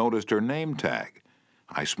was I noticed her name tag.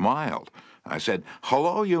 I smiled. I said,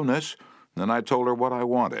 "Hello, Eunice." Then I told her what I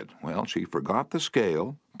wanted. Well, she forgot the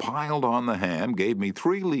scale, piled on the ham, gave me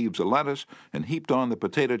 3 leaves of lettuce, and heaped on the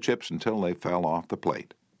potato chips until they fell off the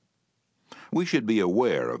plate. We should be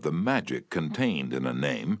aware of the magic contained in a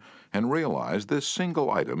name and realize this single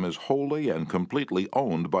item is wholly and completely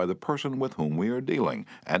owned by the person with whom we are dealing,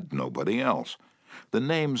 and nobody else. The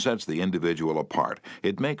name sets the individual apart.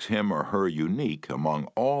 It makes him or her unique among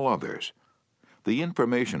all others. The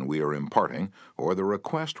information we are imparting or the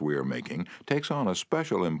request we are making takes on a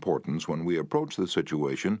special importance when we approach the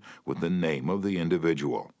situation with the name of the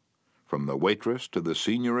individual. From the waitress to the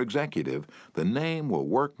senior executive, the name will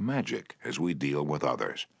work magic as we deal with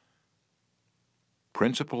others.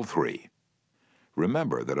 Principle 3.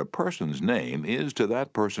 Remember that a person's name is to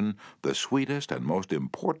that person the sweetest and most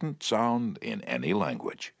important sound in any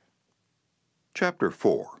language. Chapter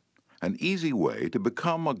 4. An easy way to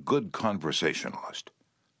become a good conversationalist.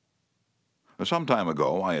 Some time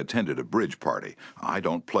ago, I attended a bridge party. I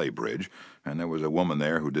don't play bridge, and there was a woman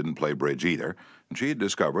there who didn't play bridge either, and she had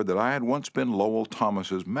discovered that I had once been Lowell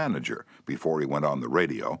Thomas's manager before he went on the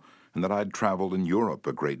radio, and that I'd traveled in Europe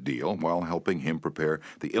a great deal while helping him prepare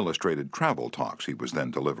the illustrated travel talks he was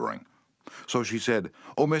then delivering. So she said,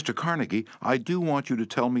 "Oh, Mr. Carnegie, I do want you to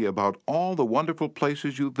tell me about all the wonderful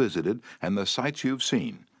places you've visited and the sights you've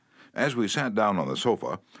seen." As we sat down on the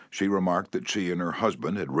sofa, she remarked that she and her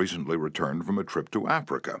husband had recently returned from a trip to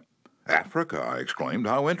Africa. "Africa?" I exclaimed.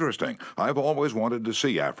 "How interesting. I've always wanted to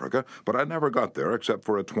see Africa, but I never got there except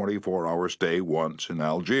for a 24-hour stay once in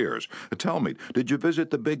Algiers. Tell me, did you visit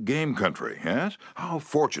the big game country, yes? How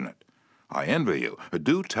fortunate. I envy you.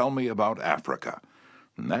 Do tell me about Africa."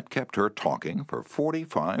 And that kept her talking for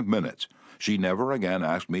 45 minutes. She never again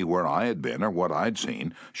asked me where I had been or what I'd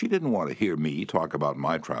seen. She didn't want to hear me talk about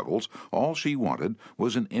my travels. All she wanted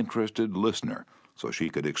was an interested listener, so she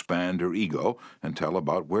could expand her ego and tell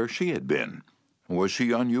about where she had been. Was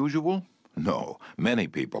she unusual? No, many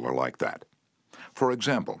people are like that. For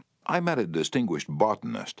example, I met a distinguished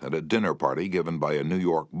botanist at a dinner party given by a New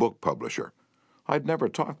York book publisher. I'd never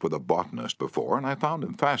talked with a botanist before, and I found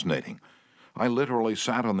him fascinating. I literally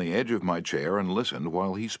sat on the edge of my chair and listened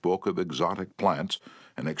while he spoke of exotic plants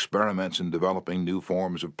and experiments in developing new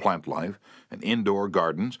forms of plant life and indoor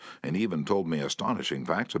gardens, and even told me astonishing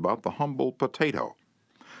facts about the humble potato.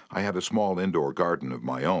 I had a small indoor garden of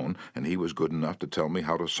my own, and he was good enough to tell me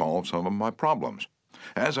how to solve some of my problems.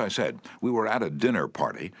 As I said, we were at a dinner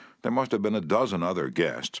party. There must have been a dozen other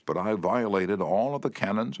guests, but I violated all of the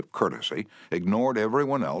canons of courtesy, ignored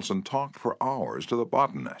everyone else, and talked for hours to the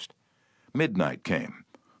botanist. Midnight came.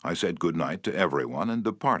 I said good night to everyone and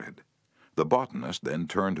departed. The botanist then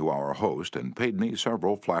turned to our host and paid me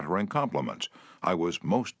several flattering compliments. I was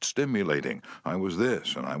most stimulating, I was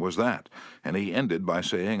this and I was that, and he ended by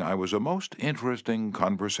saying I was a most interesting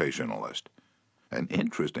conversationalist. An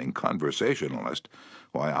interesting conversationalist?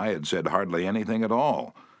 Why, I had said hardly anything at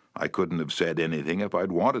all. I couldn't have said anything if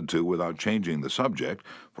I'd wanted to without changing the subject,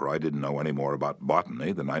 for I didn't know any more about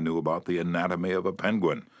botany than I knew about the anatomy of a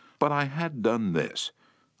penguin. But I had done this.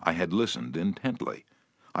 I had listened intently.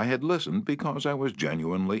 I had listened because I was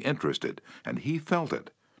genuinely interested, and he felt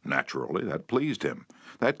it. Naturally, that pleased him.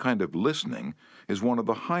 That kind of listening is one of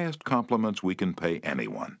the highest compliments we can pay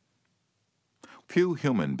anyone. Few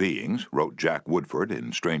human beings, wrote Jack Woodford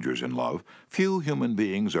in Strangers in Love, few human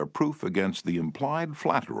beings are proof against the implied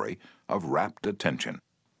flattery of rapt attention.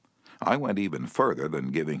 I went even further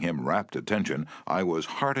than giving him rapt attention. I was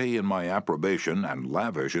hearty in my approbation and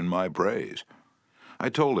lavish in my praise. I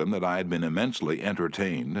told him that I had been immensely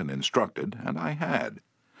entertained and instructed, and I had.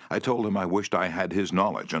 I told him I wished I had his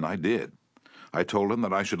knowledge, and I did. I told him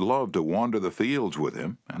that I should love to wander the fields with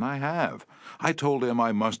him, and I have. I told him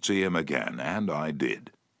I must see him again, and I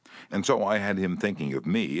did. And so I had him thinking of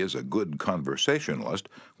me as a good conversationalist,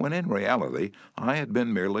 when in reality I had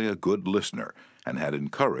been merely a good listener, and had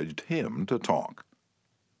encouraged him to talk.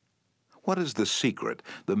 What is the secret,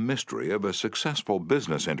 the mystery of a successful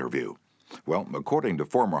business interview? Well, according to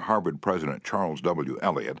former Harvard President Charles W.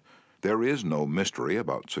 Eliot, there is no mystery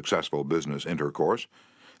about successful business intercourse.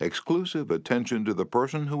 Exclusive attention to the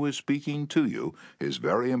person who is speaking to you is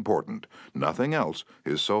very important. Nothing else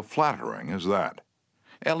is so flattering as that.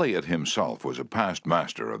 Eliot himself was a past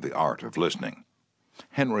master of the art of listening.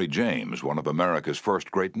 Henry James, one of America's first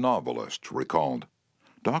great novelists, recalled,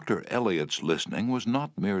 "Dr. Eliot's listening was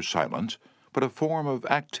not mere silence, but a form of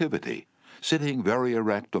activity. Sitting very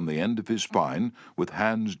erect on the end of his spine, with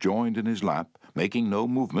hands joined in his lap, making no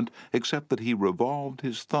movement except that he revolved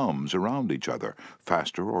his thumbs around each other,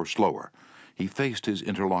 faster or slower. He faced his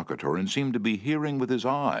interlocutor and seemed to be hearing with his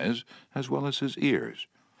eyes as well as his ears.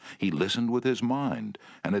 He listened with his mind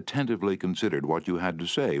and attentively considered what you had to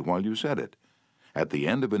say while you said it. At the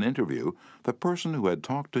end of an interview, the person who had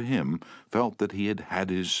talked to him felt that he had had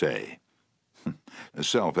his say."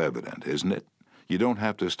 Self-evident, isn't it? You don't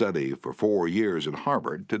have to study for 4 years at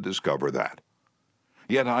Harvard to discover that.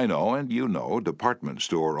 Yet I know, and you know, department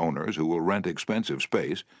store owners who will rent expensive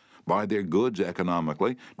space, buy their goods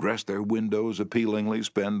economically, dress their windows appealingly,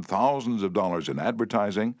 spend thousands of dollars in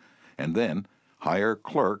advertising, and then hire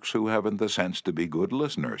clerks who haven't the sense to be good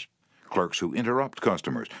listeners. Clerks who interrupt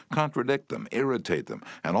customers, contradict them, irritate them,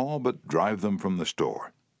 and all but drive them from the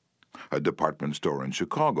store. A department store in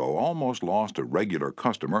Chicago almost lost a regular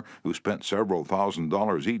customer who spent several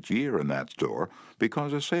 $1,000s each year in that store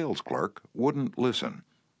because a sales clerk wouldn't listen.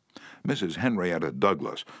 Mrs. Henrietta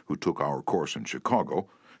Douglas, who took our course in Chicago,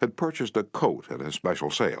 had purchased a coat at a special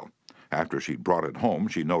sale. After she'd brought it home,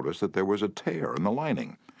 she noticed that there was a tear in the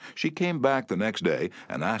lining. She came back the next day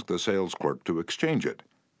and asked the sales clerk to exchange it.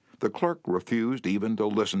 The clerk refused even to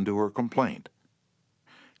listen to her complaint.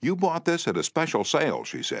 "You bought this at a special sale,"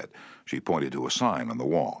 she said. She pointed to a sign on the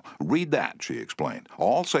wall. "Read that," she explained.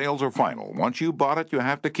 "All sales are final. Once you bought it, you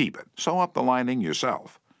have to keep it. Sew up the lining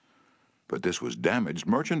yourself." "But this was damaged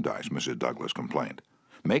merchandise," Mrs. Douglas complained.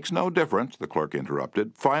 "Makes no difference," the clerk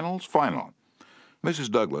interrupted. "Final's final." Mrs.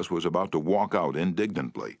 Douglas was about to walk out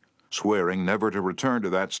indignantly, swearing never to return to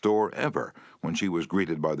that store ever, when she was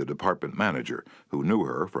greeted by the department manager, who knew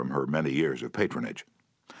her from her many years of patronage.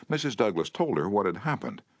 Mrs. Douglas told her what had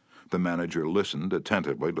happened. The manager listened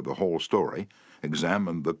attentively to the whole story,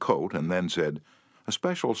 examined the coat, and then said,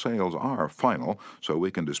 "Special sales are final, so we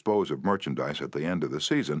can dispose of merchandise at the end of the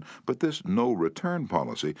season, but this no-return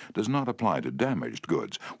policy does not apply to damaged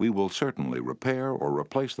goods. We will certainly repair or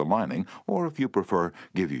replace the lining, or if you prefer,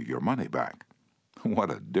 give you your money back." What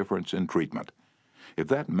a difference in treatment! If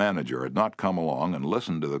that manager had not come along and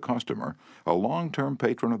listened to the customer, a long-term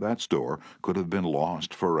patron of that store could have been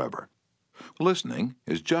lost forever. Listening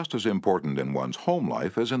is just as important in one's home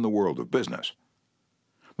life as in the world of business.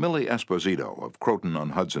 Millie Esposito of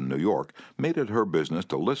Croton-on-Hudson, New York, made it her business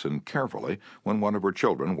to listen carefully when one of her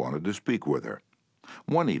children wanted to speak with her.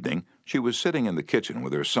 One evening, she was sitting in the kitchen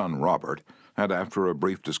with her son Robert, and after a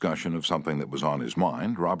brief discussion of something that was on his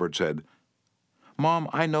mind, Robert said, "Mom,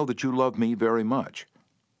 I know that you love me very much."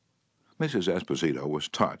 Mrs. Esposito was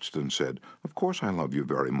touched and said, "Of course I love you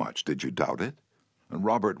very much. Did you doubt it?" And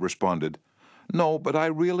Robert responded, "No, but I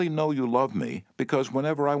really know you love me, because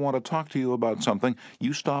whenever I want to talk to you about something,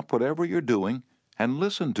 you stop whatever you're doing and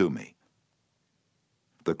listen to me."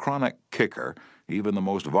 The chronic kicker, even the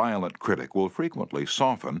most violent critic, will frequently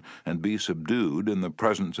soften and be subdued in the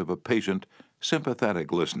presence of a patient,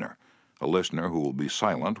 sympathetic listener, a listener who will be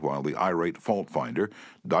silent while the irate fault-finder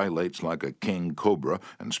dilates like a king cobra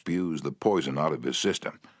and spews the poison out of his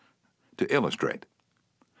system. To illustrate,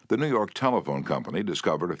 the New York Telephone Company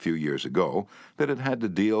discovered a few years ago that it had to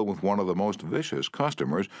deal with one of the most vicious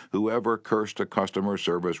customers who ever cursed a customer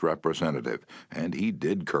service representative. And he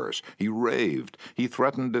did curse. He raved. He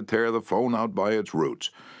threatened to tear the phone out by its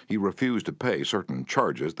roots. He refused to pay certain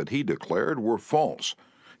charges that he declared were false.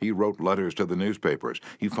 He wrote letters to the newspapers,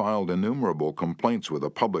 he filed innumerable complaints with the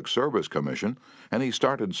Public Service Commission, and he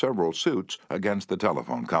started several suits against the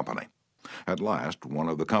telephone company. At last, one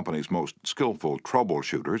of the company's most skillful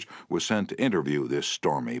troubleshooters was sent to interview this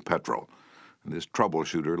stormy petrel. This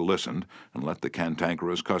troubleshooter listened and let the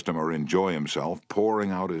cantankerous customer enjoy himself, pouring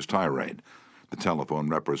out his tirade. The telephone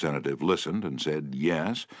representative listened and said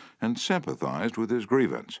yes, and sympathized with his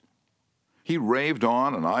grievance. He raved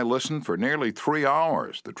on, and I listened for nearly 3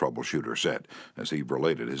 hours, the troubleshooter said, as he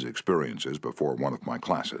related his experiences before one of my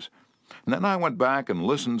classes. And then I went back and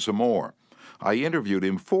listened some more. I interviewed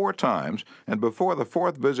him 4 times, and before the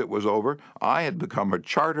 4th visit was over, I had become a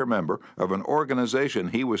charter member of an organization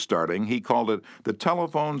he was starting. He called it the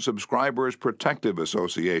Telephone Subscribers Protective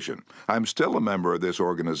Association. I'm still a member of this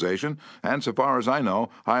organization, and so far as I know,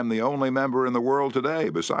 I'm the only member in the world today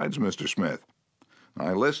besides Mr. Smith.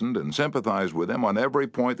 I listened and sympathized with him on every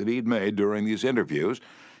point that he'd made during these interviews.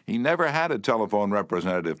 He never had a telephone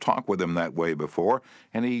representative talk with him that way before,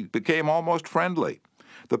 and he became almost friendly.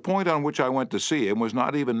 The point on which I went to see him was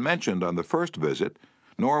not even mentioned on the first visit,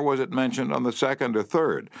 nor was it mentioned on the second or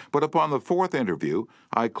third, but upon the 4th interview,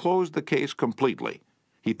 I closed the case completely.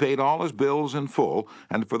 He paid all his bills in full,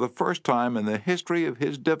 and for the first time in the history of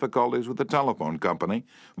his difficulties with the telephone company,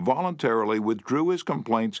 voluntarily withdrew his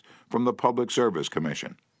complaints from the Public Service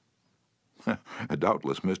Commission.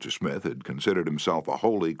 Doubtless Mr. Smith had considered himself a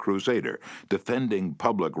holy crusader, defending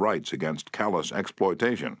public rights against callous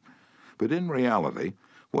exploitation. But in reality,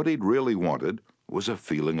 what he'd really wanted was a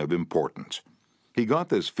feeling of importance. He got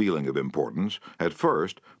this feeling of importance, at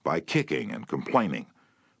first, by kicking and complaining.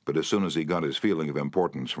 But as soon as he got his feeling of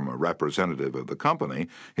importance from a representative of the company,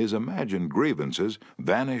 his imagined grievances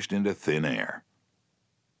vanished into thin air.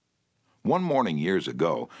 One morning years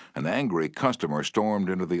ago, an angry customer stormed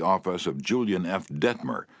into the office of Julian F.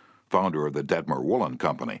 Detmer, founder of the Detmer Woolen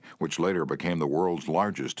Company, which later became the world's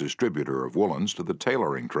largest distributor of woolens to the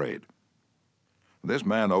tailoring trade. "This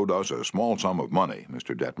man owed us a small sum of money,"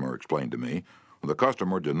 Mr. Detmer explained to me. "The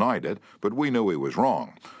customer denied it, but we knew he was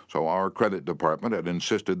wrong, so our credit department had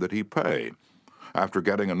insisted that he pay. After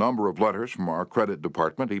getting a number of letters from our credit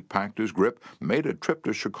department, he packed his grip, made a trip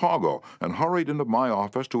to Chicago, and hurried into my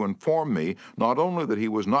office to inform me not only that he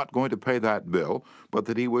was not going to pay that bill, but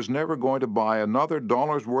that he was never going to buy another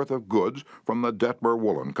dollar's worth of goods from the Detmer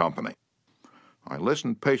Woolen Company." I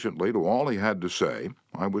listened patiently to all he had to say.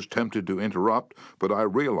 I was tempted to interrupt, but I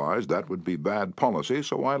realized that would be bad policy,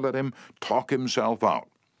 so I let him talk himself out.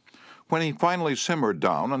 When he finally simmered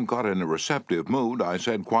down and got in a receptive mood, I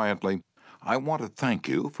said quietly, "I want to thank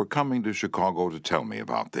you for coming to Chicago to tell me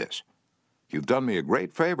about this. You've done me a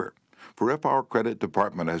great favor, for if our credit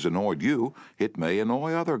department has annoyed you, it may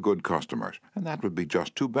annoy other good customers, and that would be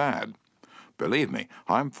just too bad. Believe me,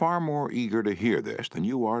 I'm far more eager to hear this than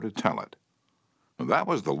you are to tell it." That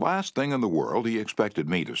was the last thing in the world he expected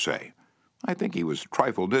me to say. I think he was a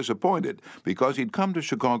trifle disappointed, because he'd come to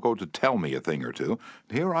Chicago to tell me a thing or two,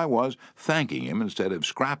 and here I was thanking him instead of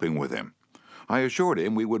scrapping with him. I assured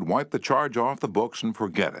him we would wipe the charge off the books and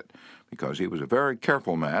forget it, because he was a very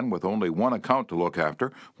careful man with only one account to look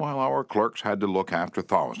after, while our clerks had to look after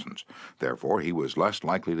thousands. Therefore, he was less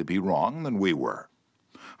likely to be wrong than we were.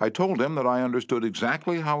 I told him that I understood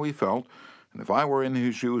exactly how he felt, and if I were in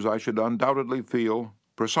his shoes, I should undoubtedly feel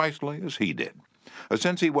precisely as he did.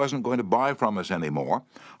 Since he wasn't going to buy from us anymore,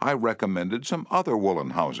 I recommended some other woolen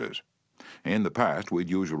houses. In the past, we'd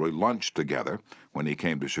usually lunch together when he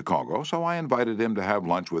came to Chicago, so I invited him to have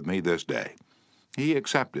lunch with me this day. He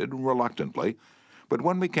accepted reluctantly, but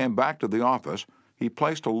when we came back to the office, he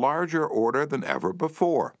placed a larger order than ever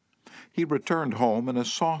before. He returned home in a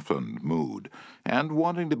softened mood, and,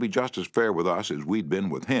 wanting to be just as fair with us as we'd been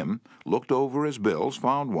with him, looked over his bills,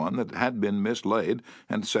 found one that had been mislaid,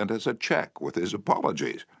 and sent us a check with his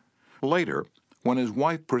apologies. Later, when his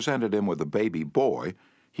wife presented him with a baby boy,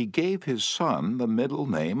 he gave his son the middle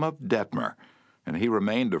name of Detmer, and he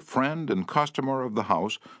remained a friend and customer of the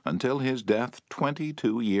house until his death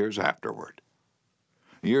 22 years afterward.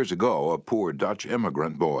 Years ago, a poor Dutch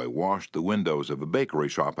immigrant boy washed the windows of a bakery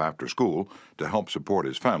shop after school to help support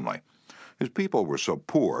his family. His people were so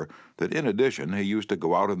poor that in addition he used to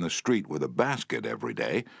go out in the street with a basket every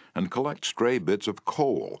day and collect stray bits of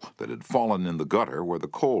coal that had fallen in the gutter where the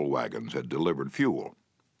coal wagons had delivered fuel.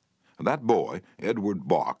 That boy, Edward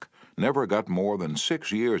Bach, never got more than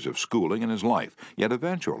 6 years of schooling in his life, yet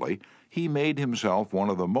eventually he made himself one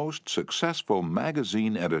of the most successful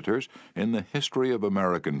magazine editors in the history of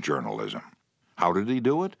American journalism. How did he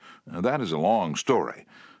do it? That is a long story,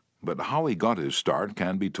 but how he got his start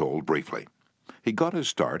can be told briefly. He got his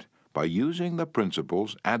start by using the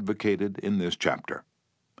principles advocated in this chapter.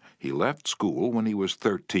 He left school when he was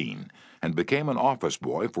 13 and became an office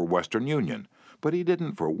boy for Western Union, but he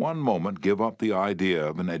didn't for one moment give up the idea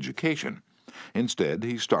of an education. Instead,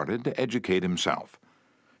 he started to educate himself.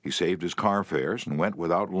 He saved his car fares and went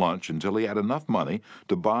without lunch until he had enough money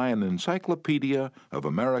to buy an encyclopedia of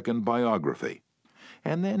American biography.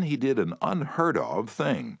 And then he did an unheard-of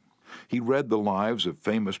thing. He read the lives of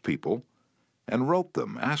famous people and wrote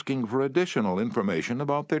them, asking for additional information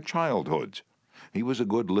about their childhoods. He was a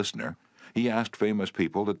good listener. He asked famous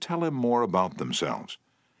people to tell him more about themselves.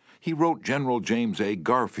 He wrote General James A.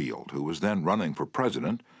 Garfield, who was then running for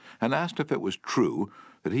president, and asked if it was true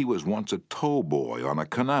that he was once a tow boy on a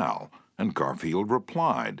canal, and Garfield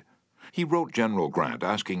replied. He wrote General Grant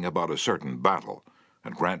asking about a certain battle,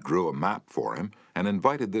 and Grant drew a map for him and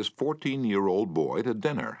invited this 14-year-old boy to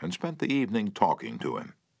dinner and spent the evening talking to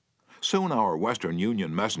him. Soon our Western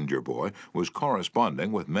Union messenger boy was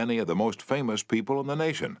corresponding with many of the most famous people in the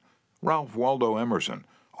nation: Ralph Waldo Emerson,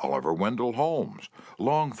 Oliver Wendell Holmes,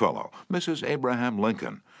 Longfellow, Mrs. Abraham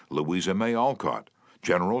Lincoln, Louisa May Alcott,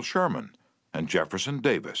 General Sherman, and Jefferson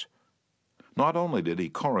Davis. Not only did he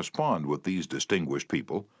correspond with these distinguished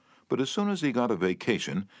people, but as soon as he got a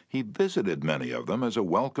vacation, he visited many of them as a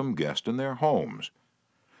welcome guest in their homes.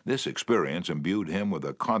 This experience imbued him with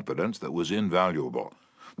a confidence that was invaluable.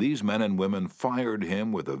 These men and women fired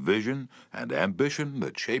him with a vision and ambition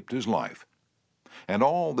that shaped his life. And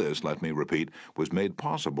all this, let me repeat, was made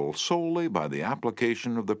possible solely by the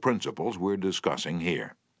application of the principles we're discussing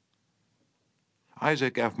here.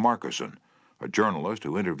 Isaac F. Marcusson, a journalist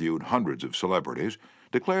who interviewed hundreds of celebrities,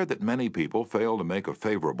 declared that many people fail to make a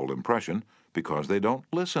favorable impression because they don't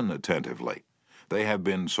listen attentively. They have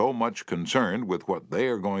been so much concerned with what they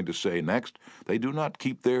are going to say next, they do not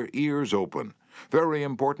keep their ears open. Very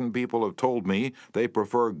important people have told me they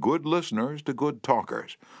prefer good listeners to good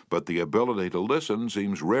talkers, but the ability to listen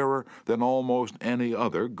seems rarer than almost any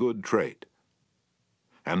other good trait.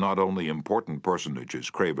 And not only important personages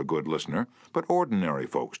crave a good listener, but ordinary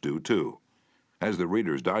folks do too. As the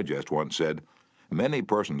Reader's Digest once said, many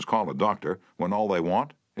persons call a doctor when all they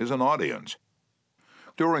want is an audience.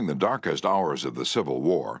 During the darkest hours of the Civil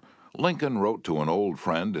War, Lincoln wrote to an old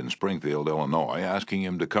friend in Springfield, Illinois, asking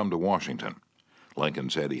him to come to Washington. Lincoln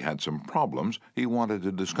said he had some problems he wanted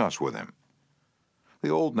to discuss with him. The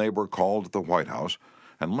old neighbor called at the White House,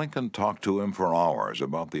 and Lincoln talked to him for hours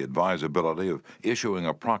about the advisability of issuing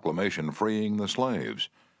a proclamation freeing the slaves.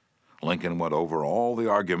 Lincoln went over all the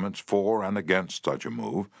arguments for and against such a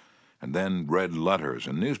move, and then read letters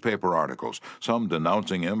and newspaper articles, some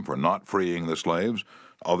denouncing him for not freeing the slaves,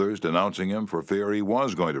 others denouncing him for fear he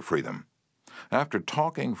was going to free them. After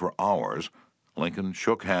talking for hours, Lincoln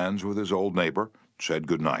shook hands with his old neighbor, said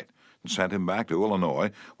good night, and sent him back to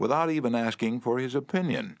Illinois without even asking for his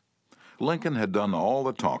opinion. Lincoln had done all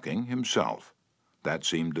the talking himself. That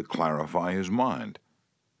seemed to clarify his mind.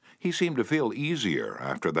 He seemed to feel easier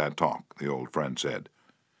after that talk, the old friend said.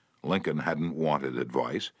 Lincoln hadn't wanted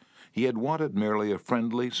advice. He had wanted merely a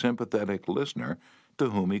friendly, sympathetic listener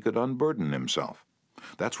to whom he could unburden himself.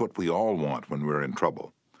 That's what we all want when we're in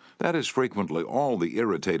trouble. That is frequently all the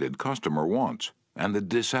irritated customer wants, and the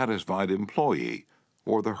dissatisfied employee,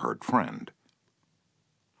 or the hurt friend.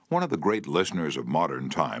 One of the great listeners of modern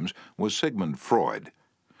times was Sigmund Freud.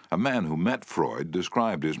 A man who met Freud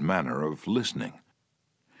described his manner of listening.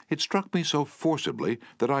 It struck me so forcibly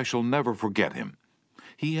that I shall never forget him.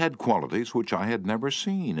 He had qualities which I had never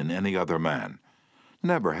seen in any other man.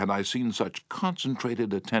 Never had I seen such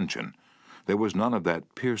concentrated attention. There was none of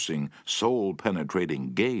that piercing,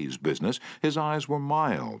 soul-penetrating gaze business. His eyes were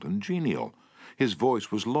mild and genial. His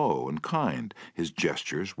voice was low and kind. His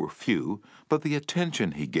gestures were few, but the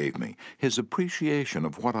attention he gave me, his appreciation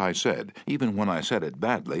of what I said, even when I said it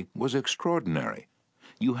badly, was extraordinary.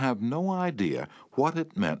 You have no idea what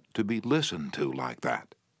it meant to be listened to like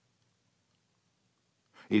that.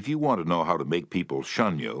 If you want to know how to make people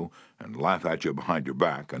shun you and laugh at you behind your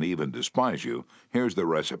back and even despise you, here's the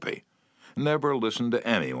recipe. Never listen to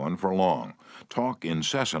anyone for long. Talk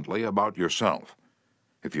incessantly about yourself.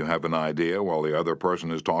 If you have an idea while the other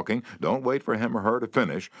person is talking, don't wait for him or her to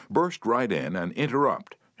finish. Burst right in and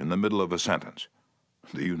interrupt in the middle of a sentence.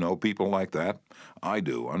 Do you know people like that? I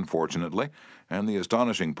do, unfortunately, and the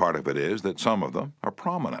astonishing part of it is that some of them are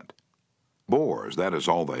prominent. Bores, that is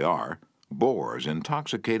all they are. Bores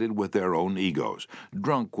intoxicated with their own egos,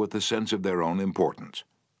 drunk with the sense of their own importance.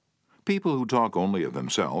 People who talk only of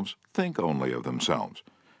themselves think only of themselves.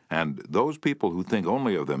 And those people who think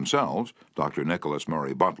only of themselves, Dr. Nicholas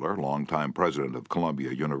Murray Butler, longtime president of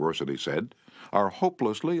Columbia University, said, are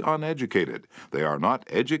hopelessly uneducated. They are not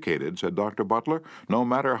educated, said Dr. Butler, no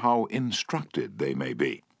matter how instructed they may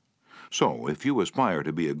be. So, if you aspire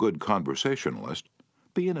to be a good conversationalist,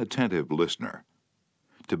 be an attentive listener.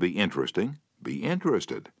 To be interesting, be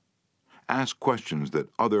interested. Ask questions that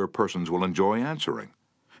other persons will enjoy answering.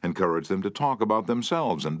 Encourage them to talk about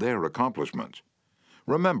themselves and their accomplishments.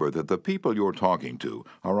 Remember that the people you're talking to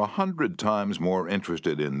are 100 times more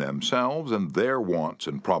interested in themselves and their wants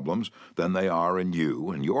and problems than they are in you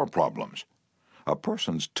and your problems. A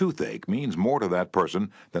person's toothache means more to that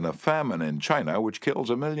person than a famine in China which kills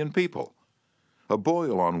 1 million people. A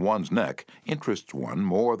boil on one's neck interests one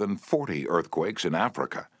more than 40 earthquakes in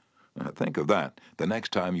Africa. Think of that the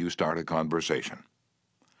next time you start a conversation.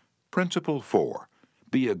 Principle 4.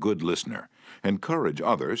 Be a good listener. Encourage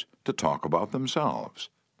others to talk about themselves.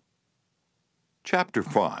 Chapter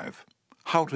 5. How to